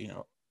their,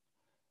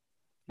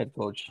 head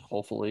coach,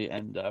 hopefully,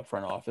 and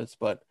front office.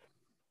 But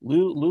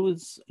Lou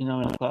is, in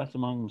a class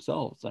among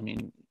themselves. I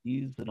mean,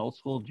 he's an old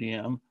school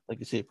GM. Like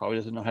you say, probably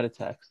doesn't know how to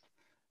text.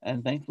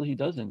 And thankfully he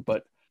doesn't.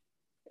 But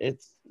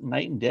it's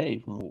night and day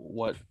from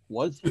what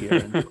was here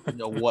and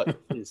what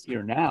is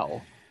here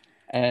now.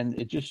 And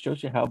it just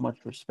shows you how much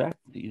respect,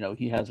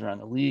 he has around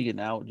the league, and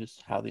now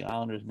just how the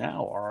Islanders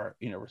now are,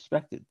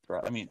 respected.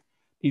 I mean,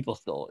 people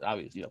still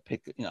obviously,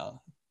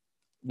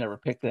 never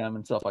pick them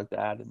and stuff like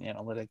that, and the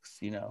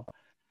analytics,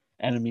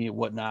 enemy and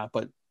whatnot,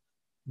 but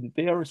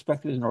they are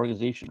respected as an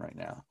organization right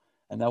now.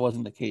 And that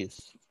wasn't the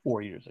case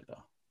 4 years ago.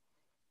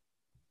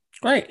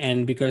 Right.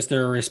 And because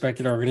they're a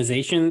respected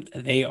organization,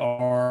 they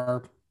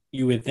are,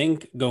 you would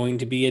think, going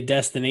to be a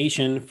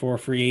destination for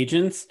free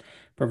agents,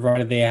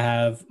 provided they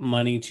have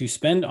money to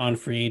spend on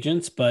free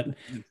agents. But,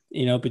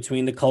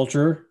 between the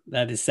culture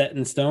that is set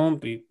in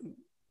stone,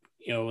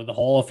 the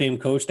Hall of Fame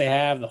coach they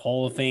have, the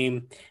Hall of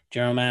Fame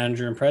general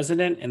manager and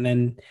president, and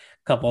then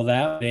couple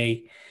that,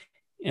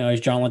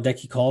 as John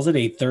Ledecky calls it,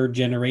 a third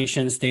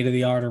generation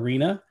state-of-the-art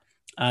arena.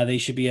 They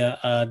should be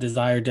a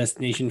desired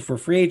destination for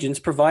free agents,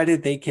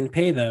 provided they can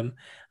pay them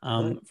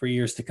for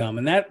years to come.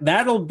 And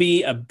that'll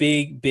be a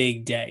big,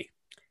 big day.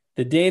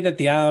 The day that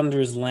the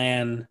Islanders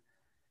land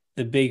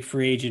the big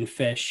free agent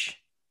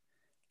fish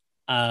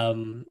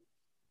will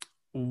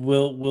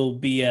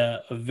be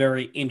a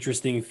very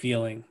interesting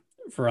feeling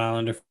for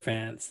Islander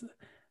fans.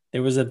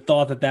 There was a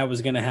thought that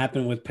was going to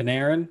happen with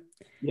Panarin.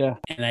 Yeah.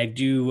 And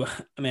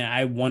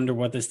I wonder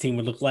what this team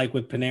would look like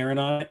with Panarin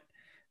on it.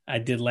 I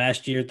did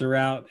last year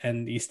throughout,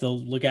 and you still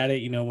look at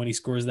it, when he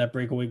scores that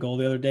breakaway goal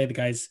the other day, the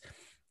guy's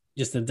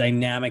just a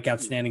dynamic,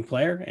 outstanding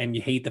player, and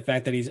you hate the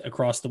fact that he's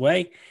across the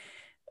way.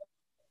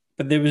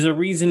 But there was a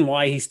reason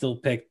why he still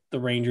picked the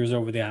Rangers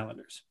over the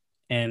Islanders.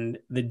 And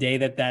the day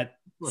that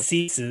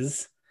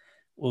ceases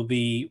will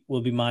be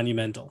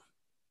monumental.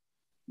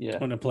 Yeah.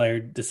 When a player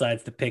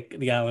decides to pick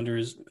the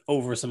Islanders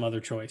over some other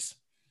choice.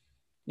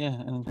 Yeah,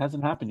 and it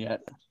hasn't happened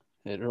yet.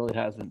 It really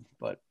hasn't.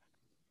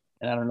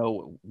 And I don't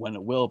know when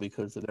it will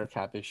because of their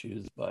cap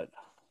issues, but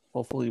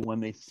hopefully when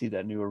they see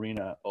that new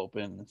arena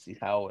open and see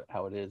how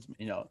it is,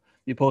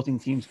 the opposing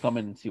teams come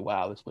in and see,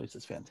 wow, this place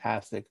is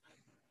fantastic.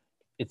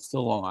 It's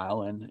still Long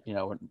Island,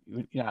 you're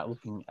not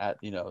looking at,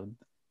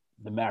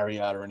 the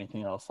Marriott or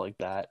anything else like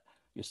that.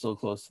 You're still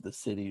close to the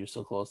city. You're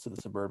still close to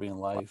the suburban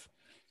life.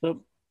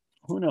 So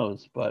who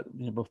knows? But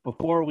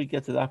before we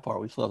get to that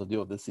part, we still have to deal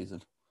with this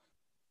season.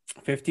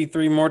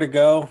 53 more to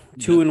go,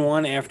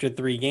 2-1 after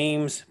 3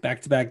 games,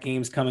 back-to-back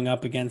games coming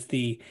up against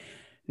the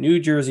New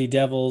Jersey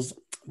Devils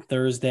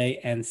Thursday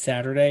and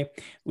Saturday.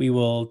 We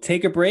will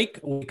take a break.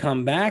 When we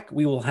come back,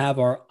 we will have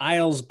our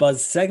Isles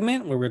Buzz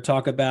segment where we'll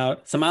talk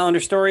about some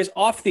Islander stories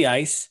off the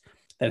ice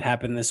that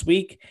happened this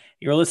week.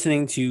 You're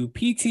listening to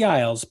PT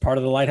Isles, part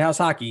of the Lighthouse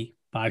Hockey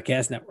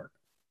Podcast Network.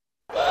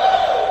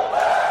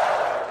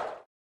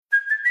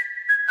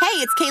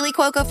 it's Kaylee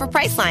Cuoco for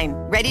Priceline.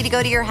 Ready to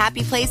go to your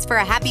happy place for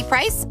a happy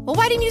price? Well,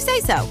 why didn't you say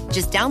so?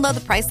 Just download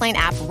the Priceline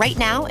app right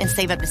now and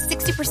save up to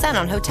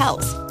 60% on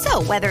hotels.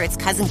 So whether it's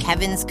Cousin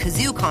Kevin's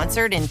Kazoo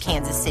Concert in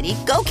Kansas City,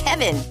 go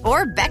Kevin,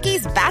 or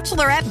Becky's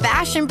Bachelorette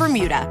Bash in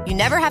Bermuda, you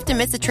never have to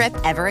miss a trip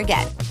ever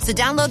again. So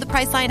download the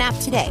Priceline app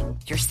today.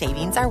 Your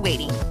savings are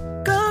waiting.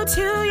 Go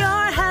to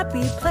your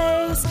happy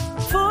place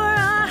for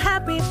a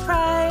happy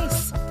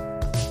price.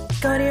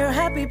 Go to your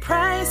happy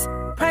price,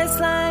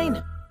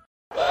 Priceline.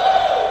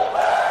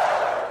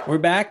 We're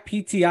back.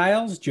 PT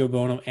Isles, Joe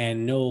Bono,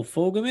 and Noel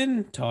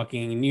Fogelman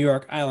talking New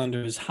York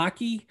Islanders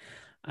hockey.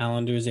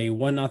 Islanders a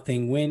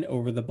 1-0 win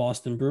over the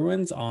Boston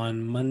Bruins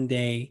on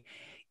Monday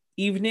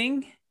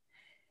evening,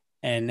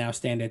 and now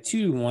stand at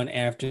 2-1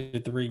 after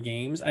 3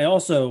 games. I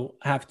also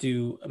have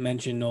to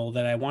mention, Noel,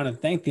 that I want to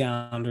thank the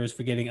Islanders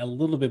for getting a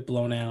little bit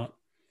blown out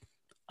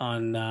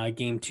on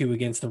game 2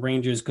 against the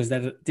Rangers, because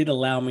that did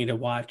allow me to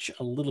watch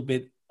a little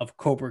bit of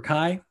Cobra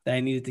Kai that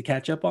I needed to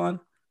catch up on.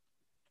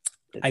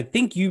 I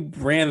think you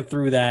ran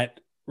through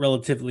that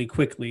relatively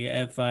quickly,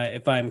 if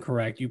I'm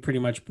correct. You pretty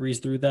much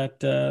breezed through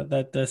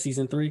that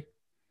season 3.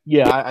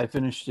 Yeah, I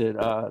finished it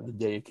the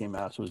day it came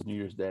out, so it was New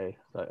Year's Day.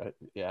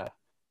 Yeah,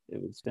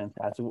 it was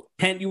fantastic.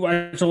 Can't you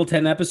watch all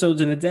 10 episodes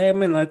in a day? I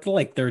mean, that's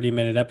like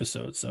 30-minute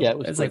episodes, so yeah,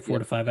 it's like 4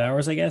 to 5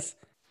 hours, I guess.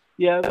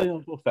 Yeah,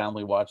 the whole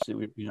family watched it.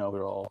 We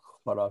were all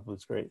caught up. It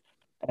was great,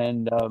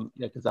 and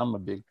because I'm a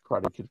big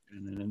Karate Kid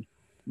fan, and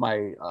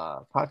my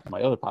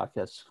other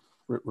podcasts,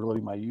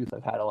 Reliving My Youth,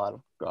 I've had a lot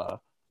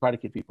of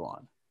Karate Kid people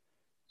on.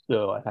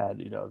 So I had,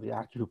 the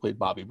actor who played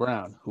Bobby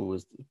Brown, who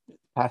was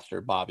Pastor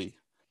Bobby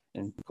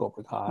in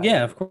Cobra Kai.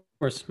 Yeah, of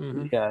course.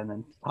 Mm-hmm. Yeah, and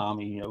then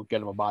Tommy,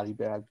 get him a body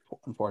bag,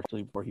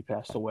 unfortunately, before he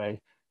passed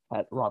away. I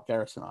had Rob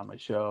Garrison on my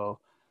show.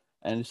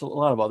 And just a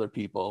lot of other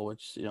people,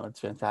 which, it's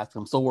fantastic.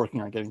 I'm still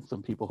working on getting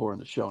some people who are in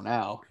the show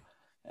now,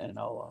 and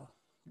I'll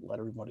let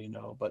everybody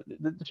know. But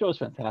the show is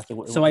fantastic.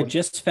 So I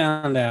just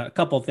found out a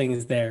couple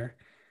things there.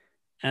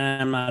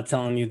 And I'm not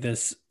telling you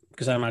this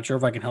because I'm not sure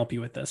if I can help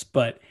you with this,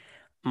 but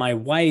my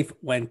wife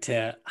went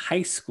to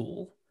high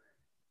school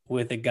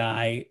with a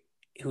guy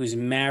who's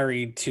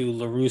married to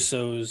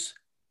LaRusso's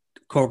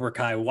Cobra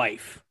Kai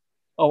wife.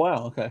 Oh,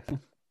 wow. Okay.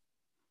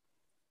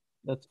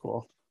 That's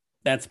cool.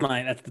 That's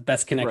the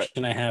best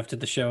connection I have to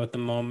the show at the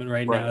moment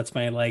right now. It's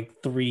my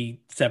 3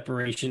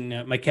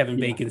 separation, my Kevin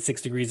Bacon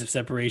 6 degrees of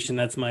separation.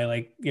 That's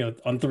my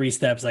on 3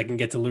 steps I can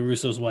get to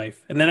LaRusso's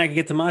wife, and then I can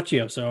get to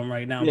Machio. So I'm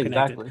connected.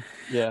 Exactly.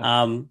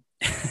 Yeah.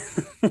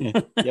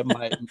 Yeah.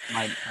 My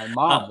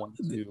mom went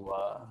to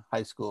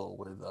high school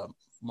with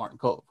Martin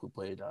Cove, who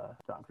played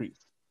John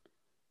Kreese.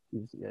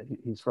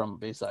 He's from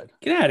Bayside.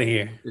 Get out of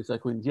here. Bayside,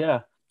 Queens. Yeah,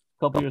 a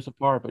couple years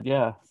apart, but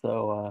yeah.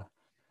 So.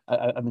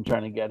 I've been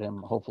trying to get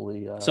him,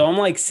 hopefully. So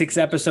I'm 6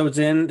 episodes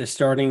in. They're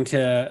starting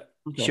to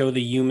show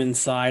the human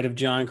side of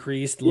John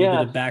Kreese, a little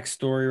bit of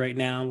backstory right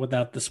now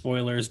without the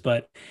spoilers.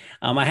 But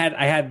I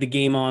had the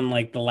game on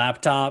the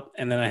laptop,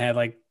 and then I had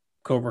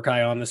Cobra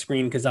Kai on the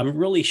screen because I'm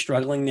really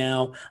struggling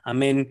now.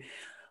 I'm in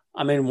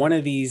one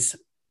of these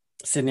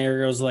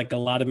scenarios like a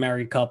lot of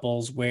married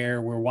couples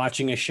where we're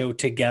watching a show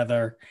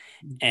together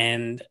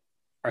and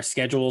our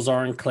schedules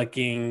aren't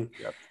clicking.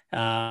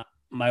 Yep.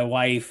 My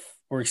wife,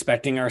 we're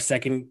expecting our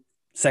second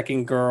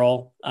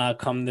girl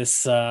come this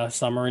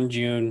summer in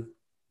June.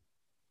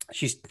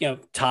 She's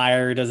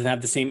tired, doesn't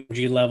have the same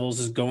energy levels,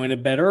 is going to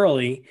bed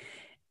early,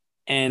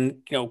 and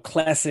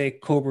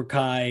classic Cobra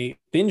Kai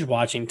binge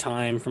watching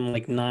time from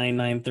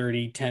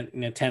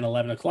 9:30, 10,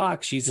 11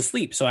 o'clock. She's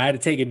asleep, so I had to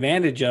take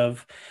advantage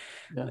of.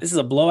 This is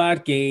a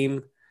blowout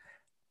game.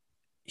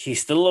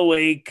 She's still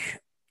awake,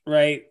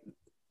 right?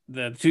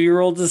 The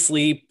 2-year-old's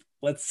asleep.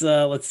 Let's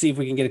see if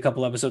we can get a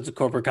couple episodes of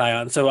Cobra Kai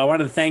on. So I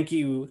want to thank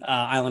you,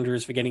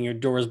 Islanders, for getting your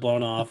doors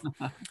blown off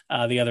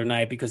the other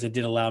night, because it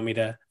did allow me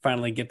to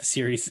finally get the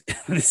series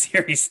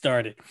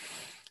started.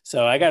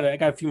 So I got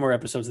a few more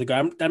episodes to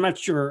go. I'm not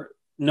sure.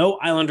 No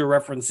Islander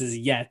references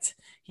yet.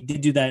 He did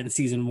do that in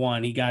season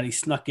 1. He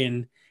snuck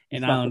in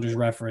an Islanders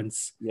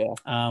reference. Yeah.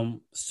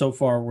 So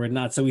far we're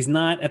not. So he's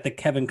not at the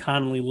Kevin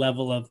Connolly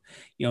level of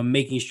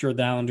making sure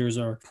the Islanders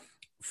are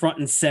front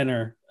and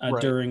center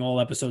during all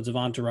episodes of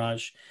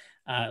Entourage.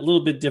 A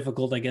little bit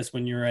difficult, I guess,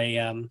 when you're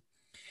a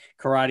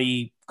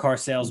karate car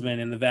salesman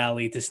in the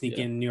Valley to sneak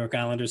in New York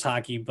Islanders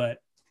hockey. But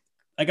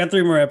I got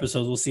 3 more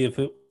episodes. We'll see if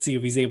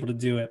he's able to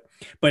do it.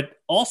 But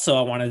also,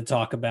 I wanted to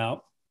talk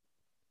about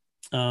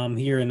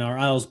here in our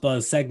Isles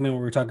Buzz segment,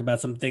 where we're talking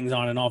about some things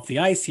on and off the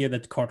ice here,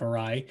 that Cobra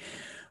Kai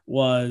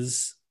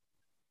was.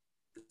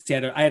 See,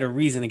 I had a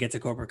reason to get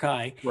to Cobra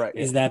Kai. Right.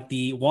 Is that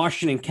the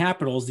Washington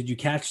Capitals? Did you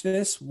catch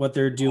this? What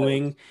they're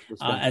doing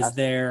as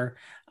their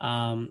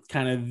kind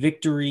of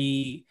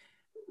victory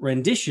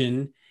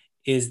rendition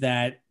is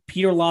that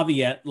Peter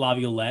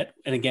Laviolette,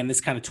 and again,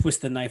 this kind of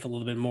twists the knife a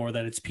little bit more,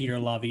 that it's Peter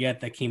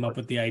Laviolette that came up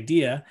with the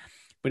idea,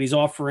 but he's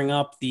offering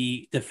up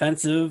the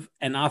defensive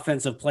and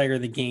offensive player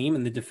of the game,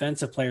 and the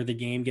defensive player of the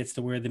game gets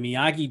to wear the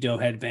Miyagi-Do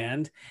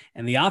headband,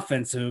 and the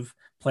offensive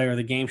player of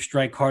the game,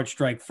 strike hard,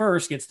 strike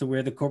first, gets to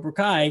wear the Cobra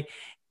Kai.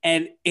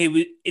 And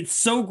it's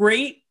so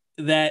great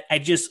that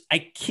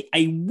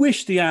I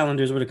wish the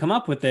Islanders would have come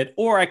up with it,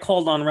 or I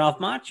called on Ralph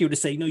Macchio to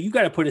say, no, you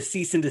got to put a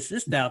cease and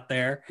desist out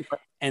there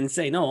and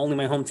say, no, only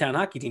my hometown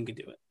hockey team can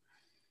do it.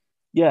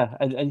 Yeah,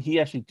 and he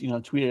actually,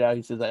 tweeted out.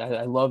 He says,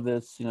 "I love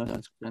this.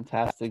 It's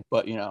fantastic,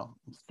 but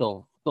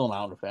still an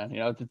Islander fan.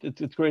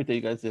 It's great that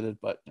you guys did it,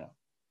 but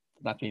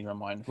not changing my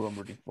mind who I'm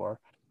rooting for."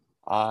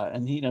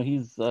 And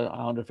he's an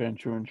Islander fan,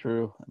 true and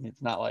true. I mean,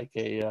 it's not like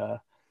a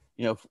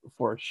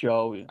for a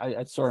show.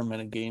 I saw him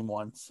in a game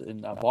once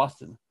in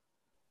Boston.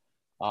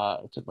 I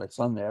took my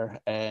son there,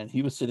 and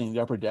he was sitting in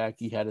the upper deck.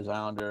 He had his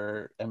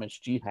Islander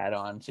MSG hat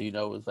on, so it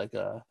was like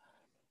a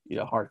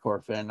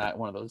hardcore fan, not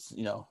one of those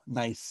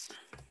nice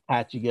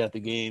hats you get at the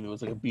game. It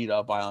was like a beat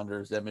up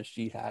Islanders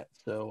MSG hat.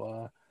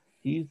 So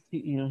he's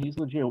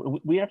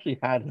legit. We actually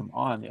had him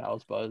on the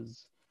Isles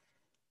Buzz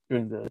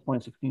during the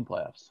 2016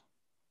 playoffs.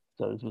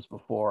 So this was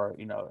before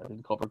I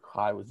think Cobra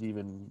Kai was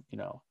even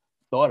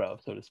thought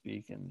of, so to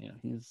speak. And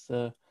he's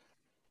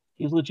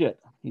legit.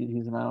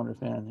 He's an Islander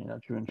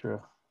fan, true and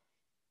true.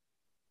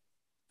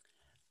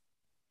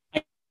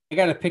 I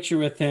got a picture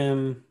with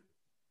him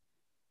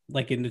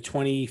like in the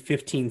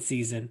 2015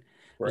 season.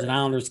 It was an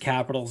Islanders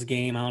Capitals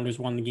game. Islanders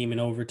won the game in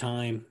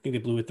overtime. I think they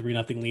blew a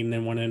 3-0 lead and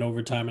then won in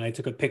overtime. And I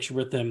took a picture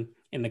with them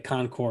in the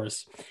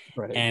concourse.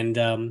 Right. And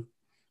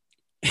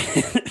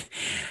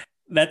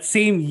that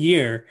same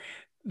year,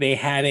 they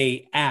had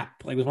a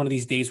app. Like it was one of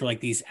these days where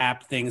like these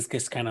app things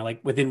just kind of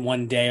like within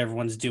one day,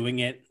 everyone's doing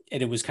it.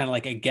 And it was kind of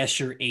like a guess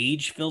your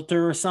age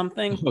filter or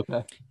something.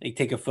 Okay. They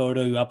take a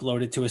photo, you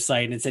upload it to a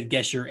site, and it said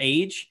guess your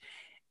age.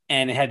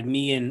 And it had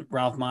me and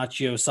Ralph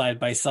Macchio side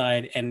by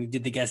side, and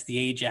did the guess the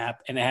age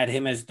app, and it had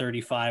him as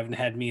 35 and it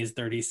had me as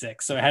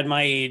 36. So it had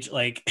my age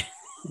like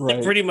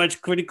right.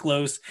 pretty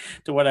close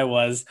to what I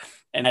was,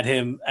 and had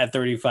him at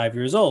 35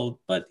 years old.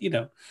 But he's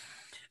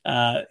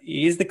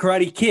the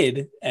Karate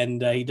Kid,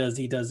 and he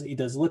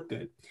does look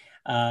good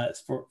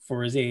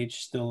for his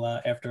age still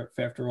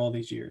after all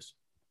these years.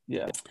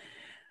 Yeah.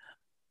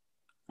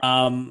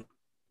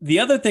 The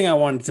other thing I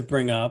wanted to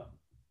bring up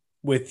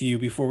with you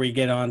before we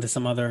get on to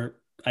some other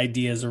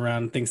ideas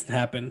around things that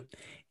happen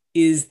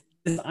is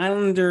the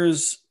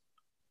Islanders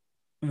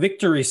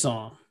victory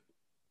song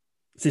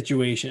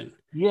situation.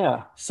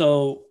 Yeah.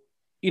 So,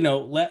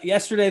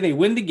 yesterday they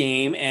win the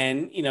game,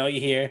 and,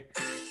 you hear,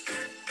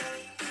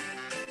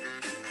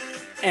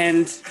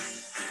 and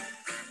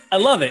I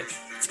love it.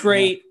 It's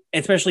great. Yeah.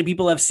 Especially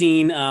people have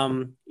seen,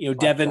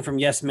 Devin from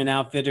Yes Men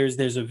Outfitters.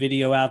 There's a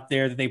video out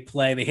there that they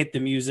play. They hit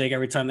the music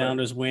every time the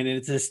Islanders win, and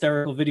it's a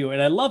hysterical video,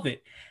 and I love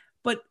it.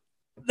 But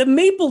the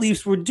Maple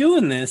Leafs were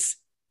doing this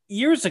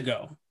years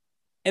ago,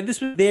 and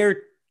this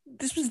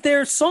was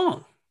their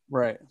song.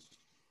 Right.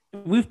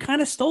 We've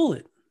kind of stole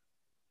it.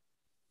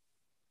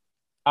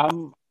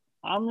 I'm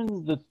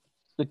in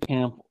the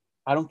camp.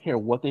 I don't care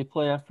what they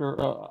play after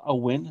a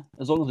win,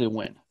 as long as they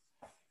win.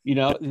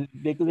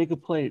 They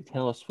could play a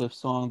Taylor Swift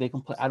song. They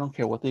can play. I don't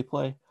care what they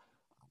play.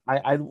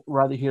 I'd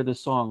rather hear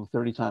this song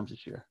 30 times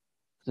this year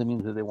because it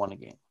means that they won a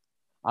game.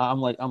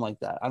 I'm like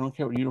that. I don't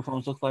care what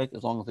uniforms look like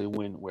as long as they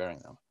win wearing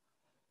them.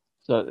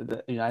 So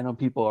I know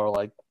people are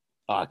like,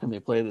 can they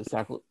play this?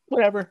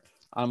 Whatever.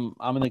 I'm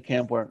in the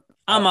camp where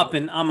I'm up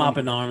in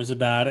arms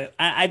about it.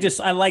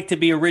 I like to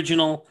be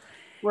original.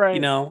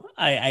 Right.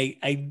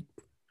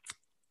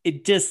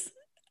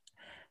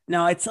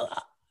 It's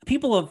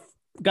people have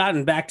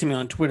gotten back to me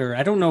on Twitter.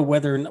 I don't know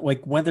whether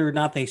or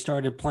not they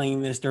started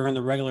playing this during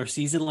the regular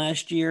season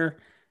last year.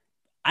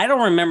 I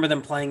don't remember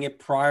them playing it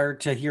prior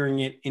to hearing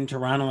it in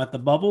Toronto at the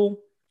Bubble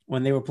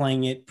when they were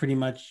playing it pretty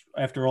much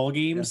after all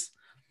games. Yeah.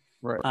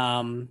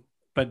 Right.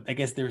 But I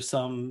guess there's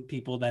some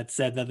people that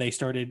said that they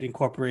started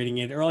incorporating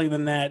it earlier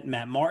than that.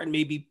 Matt Martin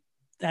maybe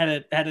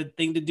had a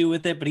thing to do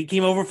with it, but he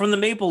came over from the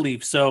Maple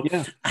Leafs. So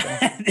yeah.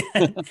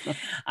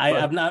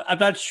 I'm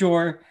not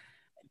sure.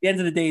 At the end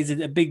of the day, is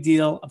it a big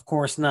deal? Of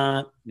course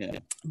not. Yeah.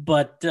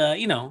 But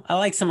I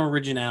like some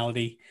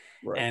originality.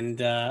 Right. And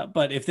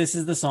but if this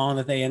is the song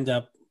that they end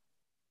up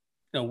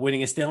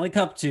winning a Stanley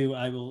Cup to,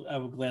 I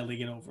will gladly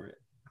get over it.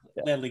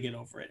 Yeah. Gladly get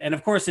over it. And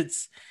of course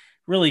it's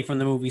really from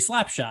the movie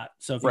Slapshot.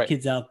 So if your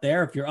kids out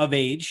there, if you're of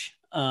age,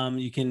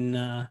 you can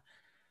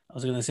I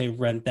was going to say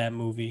rent that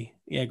movie.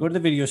 Yeah, go to the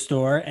video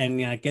store and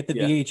get the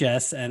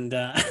VHS and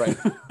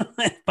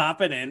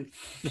pop it in.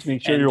 Just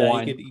make sure you're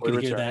wine. You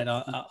can hear that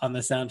on the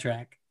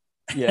soundtrack.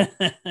 Yeah,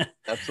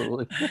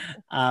 absolutely.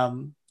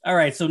 All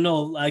right, so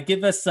Noel,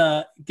 give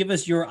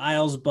us your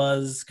Isles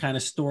Buzz kind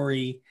of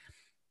story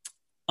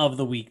of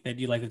the week that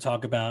you'd like to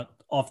talk about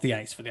off the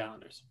ice for the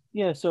Islanders.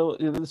 Yeah, so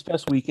this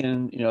past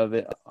weekend,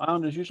 the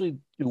Islanders usually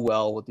do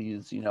well with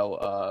these,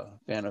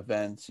 fan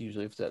events.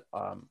 Usually it's at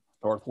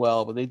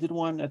Northwell, but they did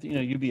one at the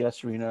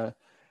UBS Arena.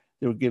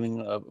 They were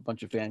giving a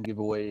bunch of fan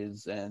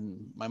giveaways, and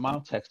my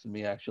mom texted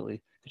me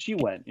actually. She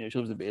went, she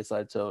lives in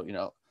Bayside, so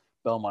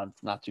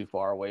Belmont's not too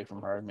far away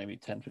from her, maybe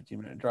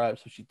 10-15-minute drive.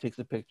 So she takes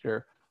a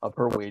picture of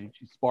her waiting.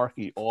 She's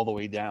Sparky all the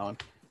way down,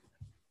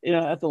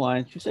 at the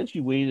line. She said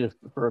she waited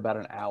for about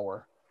an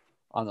hour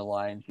on the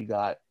line. She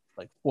got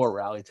like 4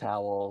 rally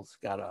towels,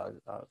 got a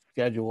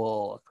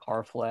schedule, a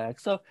car flag.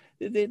 So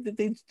they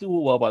do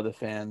well by the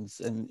fans,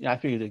 and I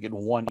figured they get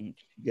one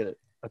each, get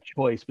a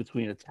choice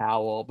between a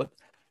towel, but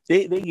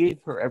they gave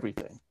her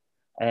everything,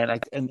 and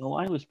the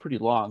line was pretty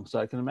long, so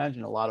I can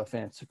imagine a lot of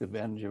fans took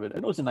advantage of it,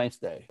 and it was a nice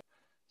day,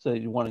 so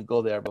you want to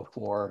go there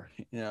before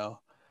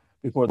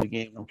the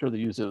game. I'm sure they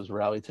use those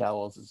rally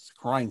towels as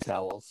crying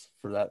towels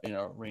for that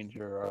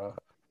Ranger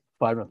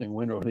 5-0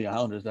 win over the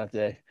Islanders that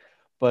day.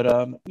 But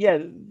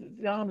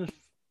the Islanders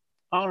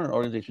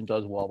organization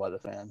does well by the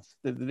fans.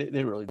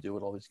 They really do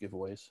with all these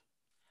giveaways.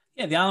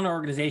 Yeah, the Islander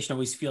organization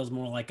always feels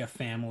more like a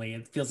family.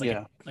 It feels like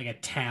a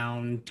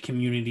town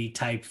community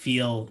type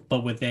feel,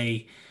 but with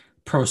a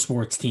pro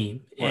sports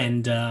team. Right.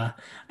 And I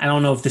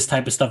don't know if this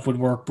type of stuff would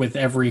work with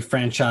every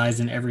franchise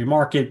in every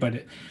market, but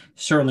it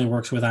certainly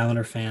works with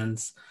Islander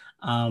fans.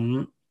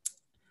 I'm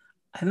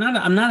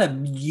not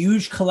a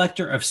huge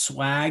collector of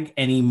swag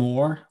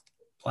anymore.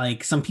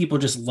 Like some people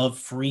just love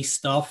free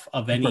stuff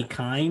of any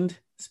kind,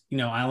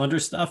 Islander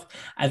stuff.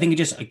 I think it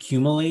just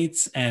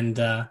accumulates and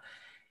I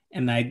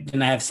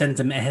have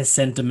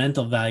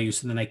sentimental value,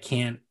 so then I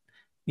can't,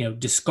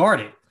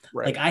 discard it.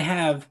 Right.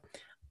 Like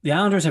the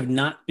Islanders have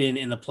not been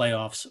in the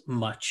playoffs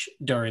much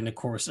during the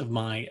course of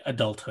my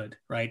adulthood,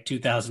 right?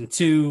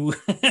 2002,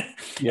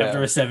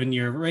 after a 7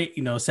 year,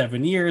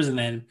 7 years. And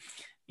then,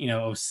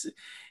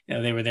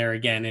 they were there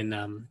again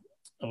in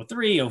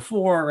 03,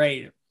 04,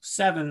 right?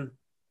 7.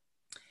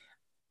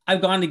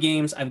 I've gone to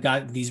games. I've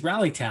got these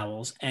rally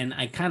towels, and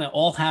I kind of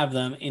all have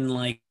them in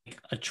like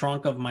a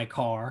trunk of my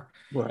car.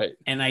 Right.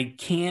 And I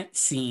can't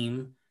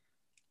throw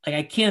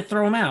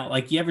them out.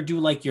 Like you ever do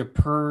like your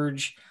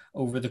purge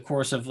over the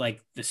course of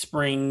like the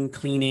spring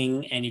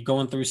cleaning, and you're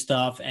going through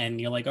stuff and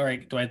you're like, all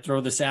right, do I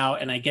throw this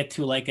out? And I get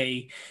to like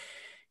a,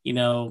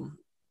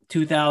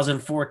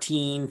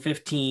 2014,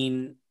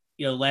 15,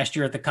 last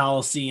year at the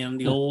Coliseum,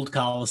 the old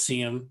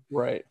Coliseum,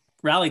 right,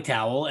 rally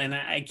towel. And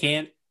I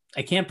can't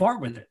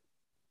part with it.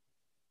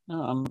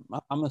 No,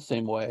 I'm the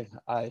same way.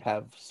 I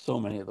have so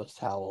many of those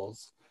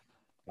towels,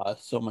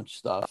 so much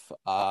stuff.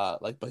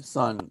 Like my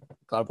son,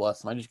 God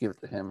bless him, I just give it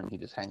to him, and he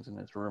just hangs in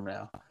his room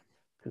now.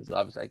 Because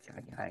obviously I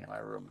can't hang in my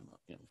room.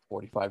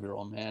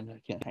 45-year-old man, I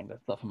can't hang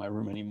that stuff in my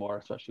room anymore,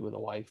 especially with a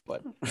wife.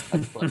 But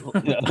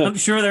I'm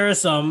sure there are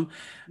some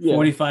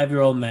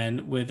 45-year-old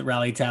men with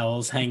rally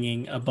towels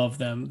hanging above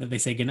them that they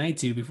say goodnight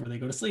to before they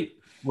go to sleep.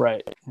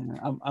 Right.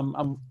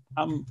 I'm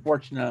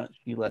fortunate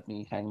she let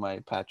me hang my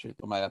Pat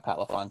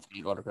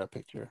LaFontaine autograph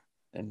picture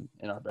in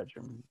our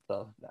bedroom.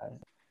 So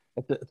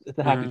it's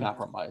a happy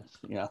compromise.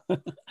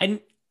 I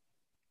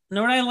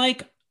know what I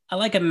like. I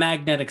like a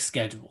magnetic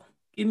schedule.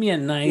 Give me a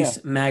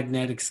nice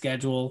magnetic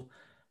schedule.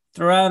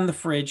 Throw out in the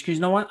fridge, because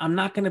you know what? I'm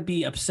not going to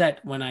be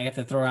upset when I have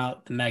to throw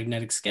out the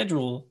magnetic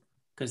schedule,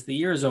 because the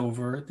year is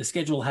over. The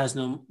schedule has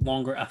no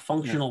longer a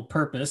functional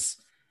purpose,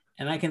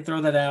 and I can throw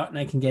that out and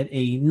I can get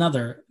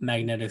another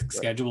magnetic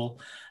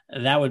schedule.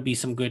 That would be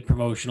some good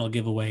promotional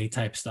giveaway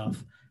type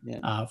stuff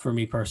for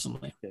me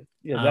personally.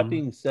 Yeah. That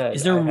being said,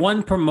 is there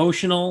one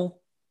promotional?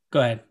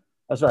 Go ahead.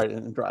 That's right.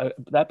 And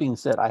that being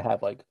said, I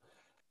have like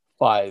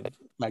 5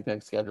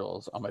 magnetic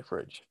schedules on my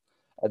fridge.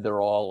 And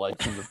they're all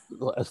like from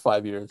the last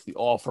 5 years, the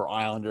All for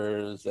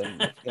Islanders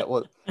and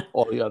what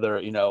all the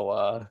other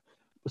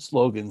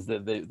slogans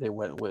that they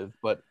went with.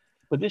 But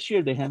this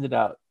year they handed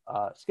out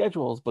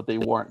schedules, but they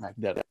weren't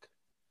magnetic.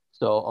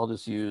 So I'll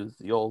just use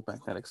the old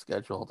magnetic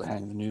schedule to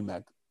hang the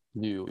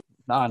new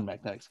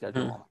non-magnetic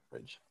schedule on the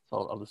fridge.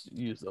 So I'll just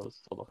use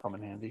those, so they'll come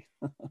in handy.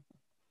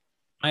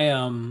 I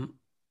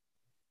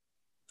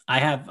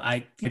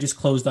just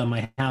closed on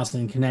my house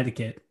in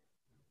Connecticut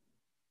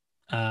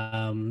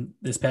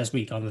this past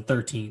week on the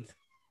 13th.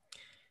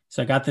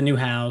 So I got the new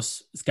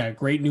house. It's got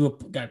great new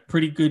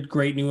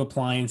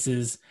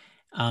appliances.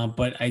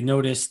 But I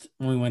noticed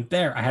when we went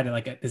there, I had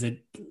there's a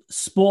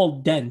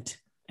small dent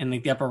in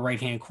like the upper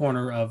right-hand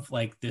corner of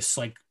like this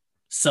like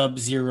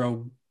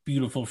Sub-Zero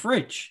beautiful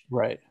fridge.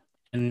 Right.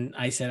 And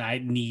I said, I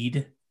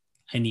need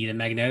a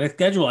magnetic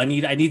schedule. I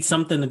need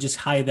something to just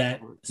hide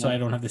that, so I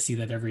don't have to see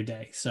that every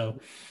day. So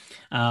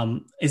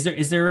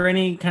is there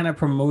any kind of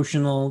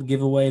promotional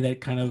giveaway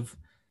that kind of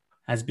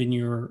has been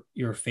your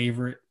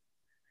favorite?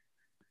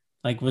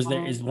 Like,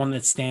 is one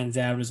that stands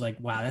out as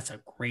like, wow, that's a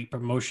great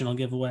promotional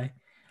giveaway?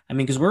 I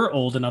mean, because we're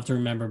old enough to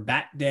remember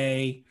Bat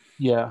Day.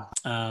 Yeah.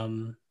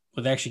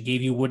 Where they actually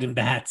gave you wooden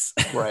bats.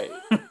 Right.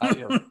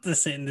 To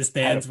sit in the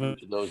stands with.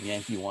 Those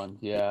Yankee ones,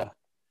 yeah.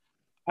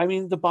 I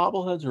mean, the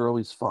bobbleheads are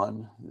always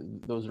fun.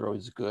 Those are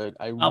always good.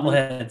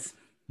 Bobbleheads.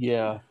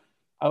 Yeah.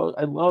 I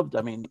loved,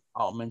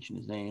 I'll mention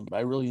his name, but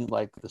I really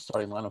like the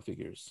starting lineup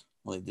figures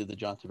when they did the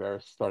John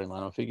Tavares starting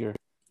lineup figure.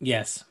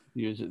 Yes.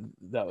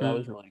 That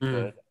was really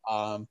good.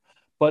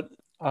 But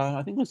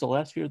I think it was the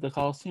last year at the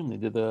Coliseum, they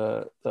did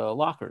the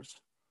lockers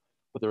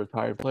with the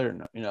retired player.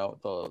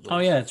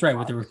 That's right,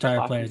 with the retired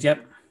lockers. Players.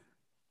 Yep.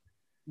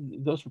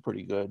 Those were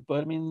pretty good.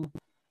 But,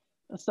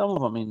 some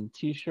of them,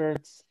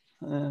 T-shirts,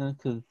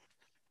 because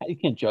you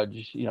can't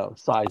judge,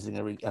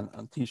 sizing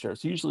on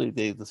T-shirts. Usually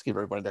they just give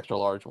everybody an extra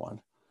large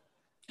one.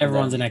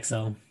 Everyone's an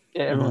XL.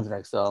 Yeah, everyone's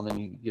an XL, and then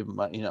you give them,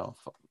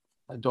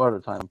 my daughter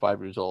at the time,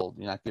 5 years old,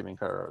 you're not giving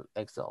her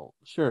XL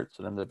shirt,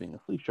 so it ended up being a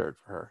sleeve shirt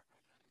for her.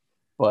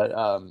 But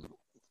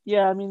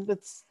yeah, I mean,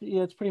 it's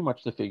pretty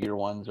much the figure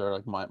ones are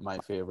like my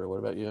favorite. What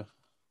about you?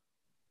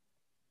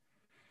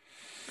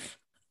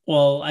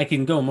 Well, I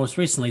can go most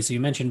recently. So you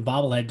mentioned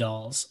bobblehead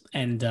dolls,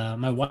 and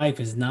my wife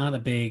is not a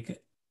big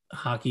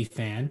hockey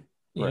fan.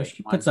 Right.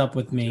 She puts up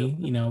with me,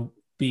 too.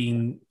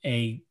 Being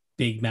a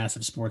big,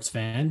 massive sports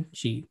fan.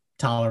 She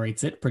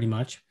tolerates it pretty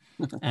much.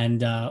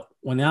 And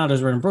when the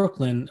Islanders were in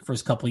Brooklyn the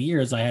first couple of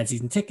years, I had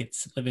season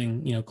tickets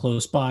living,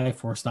 close by,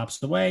 4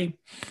 stops away.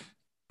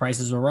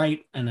 Prices were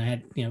right, and I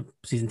had,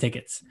 season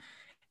tickets.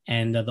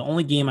 And the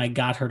only game I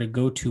got her to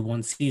go to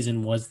one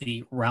season was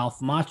the Ralph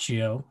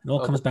Macchio. It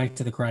all comes back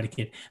to the Karate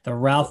Kid, the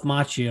Ralph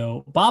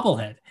Macchio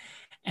bobblehead.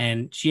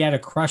 And she had a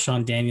crush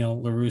on Daniel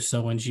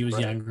LaRusso when she was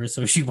younger,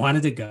 so she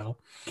wanted to go.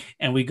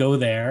 And we go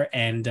there,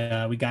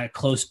 and we got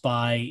close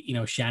by.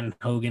 Shannon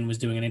Hogan was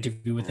doing an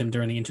interview with him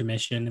during the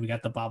intermission, and we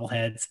got the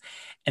bobbleheads.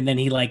 And then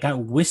he got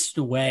whisked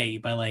away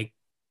by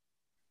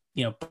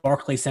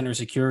Barclays Center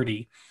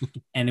security.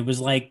 And it was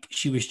like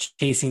she was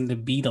chasing the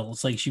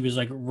Beatles. Like she was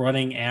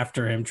running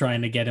after him,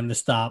 trying to get him to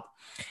stop,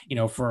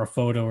 for a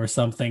photo or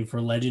something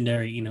for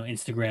legendary,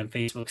 Instagram,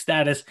 Facebook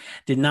status.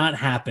 Did not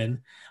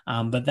happen.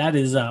 But that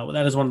is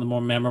one of the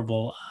more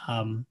memorable.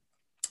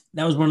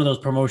 That was one of those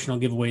promotional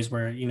giveaways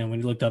where, when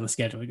you looked on the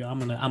schedule, you go, I'm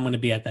going to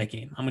be at that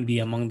game. I'm going to be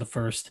among the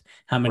first,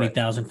 how many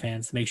thousand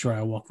fans to make sure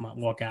I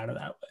walk out of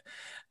that.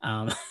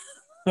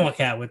 Walk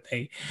out with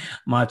a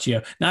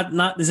Macchio.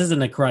 Not this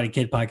isn't a Karate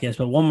Kid podcast,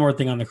 but one more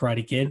thing on the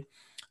Karate Kid.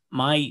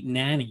 My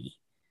nanny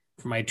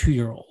for my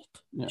 2-year-old,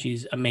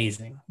 she's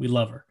amazing. We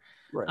love her.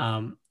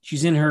 Right.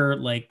 She's in her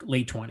late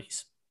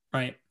 20s,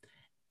 right?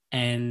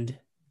 And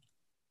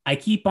I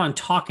keep on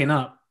talking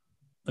up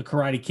the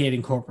Karate Kid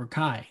and Cobra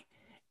Kai,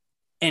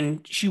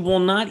 and she will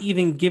not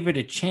even give it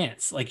a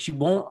chance. Like she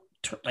won't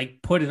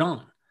put it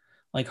on.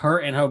 Like her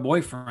and her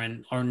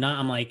boyfriend are not.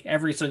 I'm like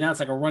so now it's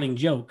like a running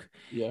joke.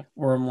 Yeah.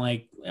 Where I'm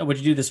like,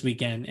 what'd you do this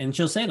weekend? And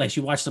she'll say she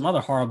watched some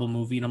other horrible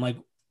movie, and I'm like,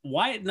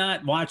 why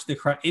not watch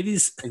it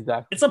is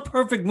exactly. It's a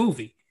perfect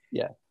movie.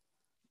 Yeah.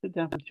 Sit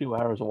down for 2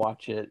 hours and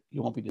watch it.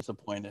 You won't be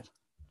disappointed.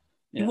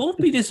 You won't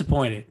be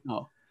disappointed.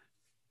 No.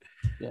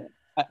 Yeah.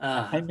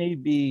 I may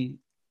be.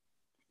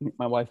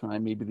 My wife and I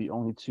may be the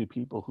only 2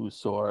 people who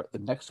saw the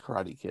next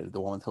Karate Kid, the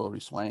one with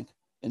Hilary Swank,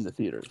 in the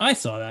theaters. I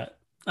saw that.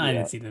 I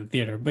didn't see it in the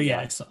theater, but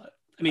I saw it.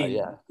 I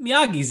mean,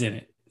 Miyagi's in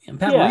it, and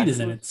Pat Morita's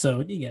in it, so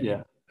you get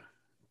it.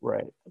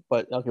 Right.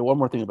 But okay, one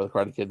more thing about the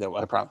Karate Kid that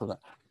I promise.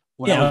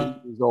 When I was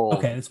 8 years old,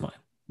 okay, that's fine.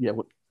 Yeah,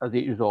 I was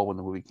 8 years old when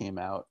the movie came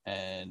out,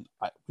 and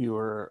we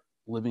were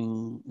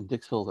living in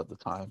Dix Hills at the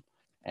time,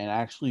 and I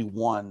actually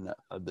won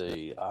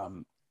the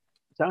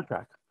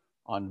soundtrack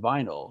on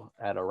vinyl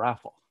at a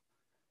raffle.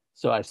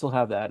 So I still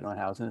have that in my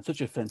house, and it's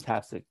such a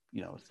fantastic,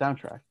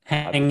 soundtrack.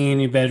 Hanging in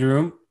your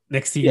bedroom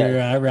next to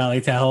your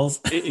rally towels.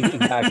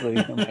 Exactly,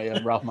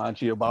 my Ralph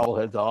Macchio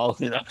bobblehead dolls,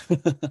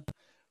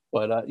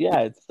 But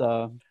it's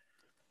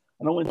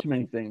I don't win too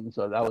many things,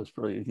 so that was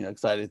pretty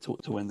excited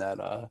to win that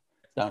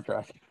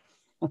soundtrack.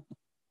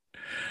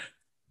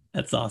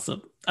 That's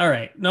awesome. All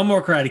right, no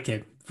more Karate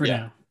Kid for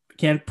now.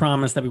 Can't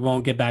promise that we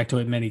won't get back to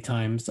it many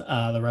times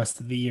the rest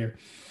of the year.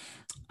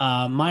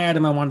 My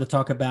item I wanted to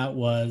talk about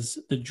was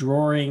the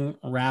drawing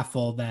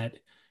raffle that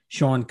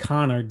Sean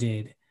Connor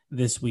did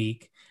this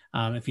week.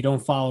 If you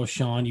don't follow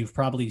Sean, you've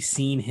probably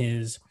seen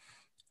his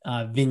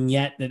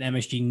vignette that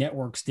MSG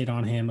Networks did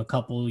on him a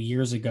couple of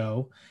years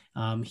ago.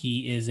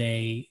 He is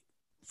a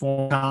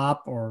former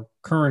cop or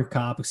current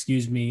cop,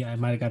 excuse me, I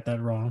might have got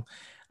that wrong,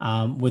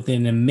 with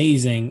an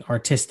amazing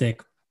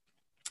artistic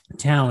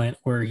talent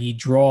where he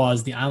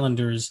draws the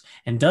Islanders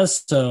and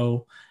does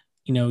so,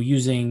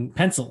 using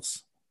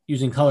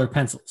colored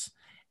pencils.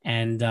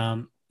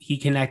 And he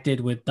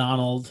connected with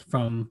Donald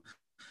from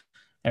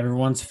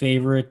everyone's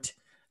favorite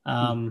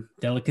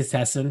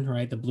delicatessen,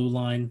 right? The Blue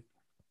Line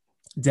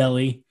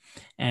Deli.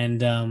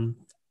 And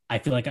I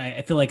feel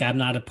like I'm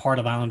not a part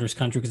of Islanders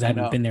country because I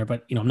haven't been there,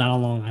 but I'm not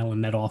on Long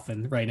Island that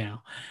often right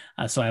now.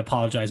 So I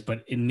apologize,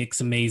 but it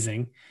looks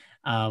amazing.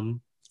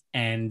 And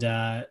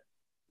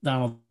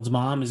Donald's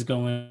mom is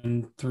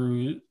going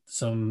through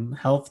some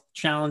health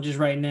challenges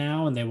right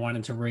now, and they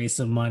wanted to raise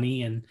some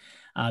money, and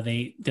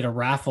they did a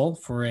raffle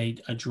for a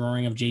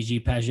drawing of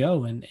JG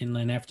Pajot in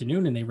an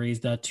afternoon, and they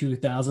raised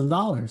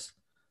 $2,000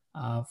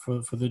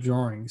 for the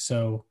drawing.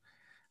 So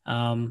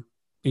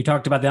you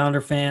talked about the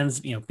Islander fans,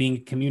 being a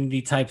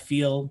community type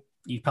feel.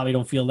 You probably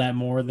don't feel that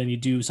more than you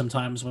do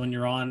sometimes when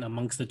you're on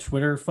amongst the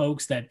Twitter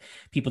folks, that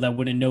people that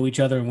wouldn't know each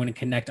other and wouldn't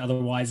connect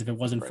otherwise if it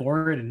wasn't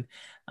for it.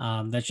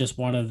 And that's just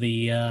one of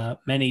the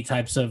many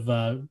types of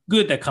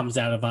good that comes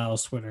out of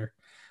Isles Twitter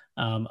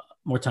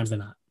more times than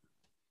not.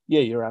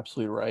 Yeah, you're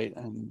absolutely right.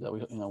 And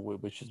we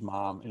wish his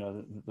mom,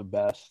 the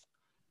best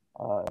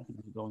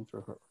going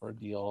through her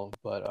ordeal.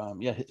 But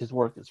his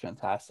work is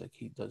fantastic.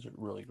 He does a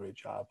really great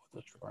job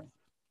with this drawing.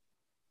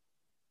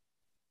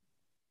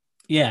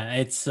 Yeah,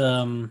 it's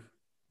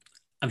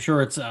I'm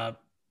sure it's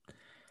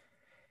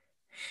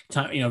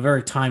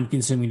very time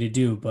consuming to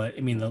do. But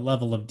I mean, the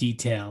level of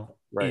detail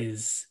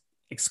is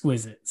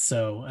exquisite.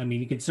 So, I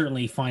mean, you can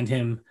certainly find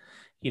him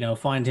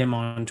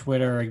on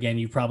Twitter. Again,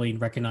 you probably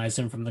recognize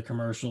him from the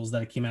commercials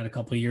that came out a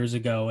couple of years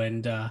ago.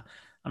 And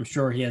I'm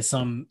sure he has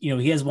some,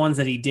 he has ones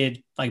that he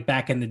did like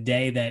back in the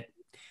day that,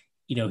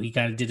 he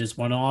kind of did his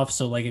one off.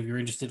 So like, if you're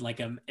interested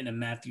in a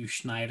Matthew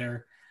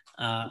Schneider,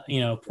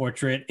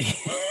 portrait,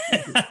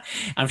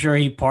 I'm sure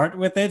he part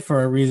with it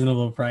for a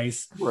reasonable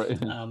price. Right.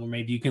 Or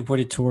maybe you can put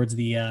it towards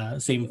the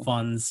same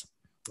funds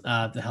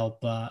to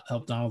help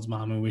Donald's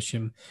mom and wish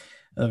him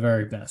the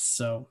very best.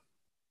 So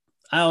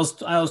IL's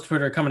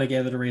Twitter coming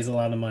together to raise a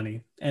lot of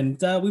money.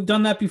 And we've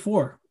done that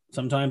before.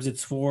 Sometimes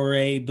it's for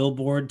a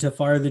billboard to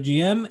fire the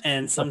GM,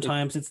 and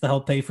sometimes it's to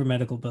help pay for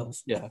medical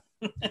bills. Yeah,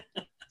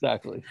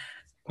 exactly.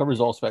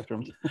 Covers all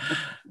spectrums.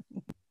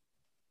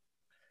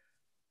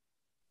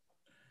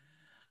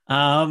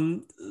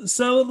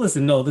 So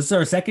listen, this is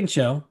our second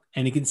show,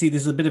 and you can see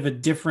this is a bit of a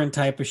different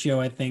type of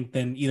show, I think,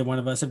 than either one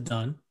of us have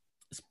done.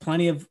 There's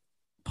plenty of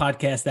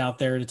podcasts out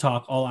there to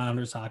talk all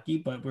Islanders hockey,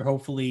 but we're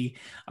hopefully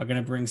are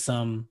going to bring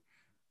some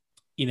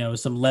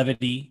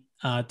levity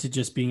to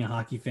just being a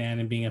hockey fan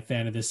and being a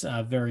fan of this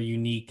very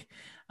unique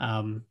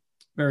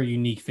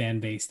fan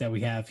base that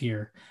we have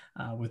here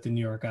with the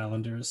New York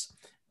Islanders.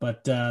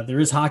 But there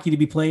is hockey to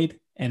be played,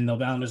 and the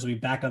Islanders will be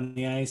back on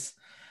the ice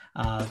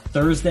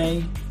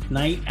Thursday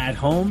night at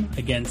home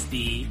against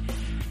the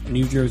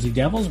New Jersey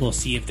Devils. We'll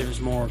see if there's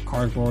more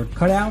cardboard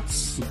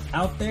cutouts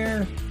out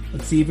there.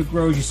 Let's see if it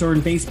grows. You saw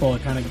in baseball,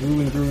 it kind of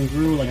grew and grew and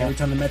grew. Like every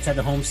time the Mets had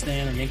the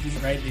homestand or Yankees,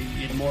 right?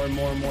 They get more and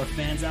more and more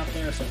fans out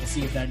there. So we'll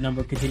see if that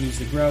number continues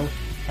to grow.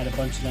 Had a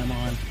bunch of them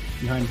on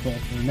behind both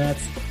of the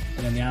Mets.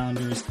 And then the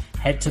Islanders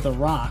head to the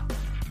Rock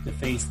to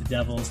face the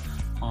Devils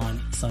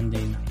on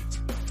Sunday night.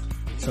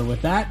 So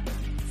with that,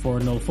 for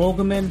Noah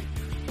Fogelman,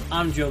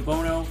 I'm Joe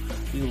Bono.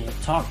 We will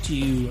talk to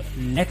you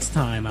next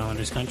time,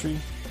 Islanders Country.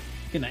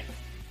 Good night.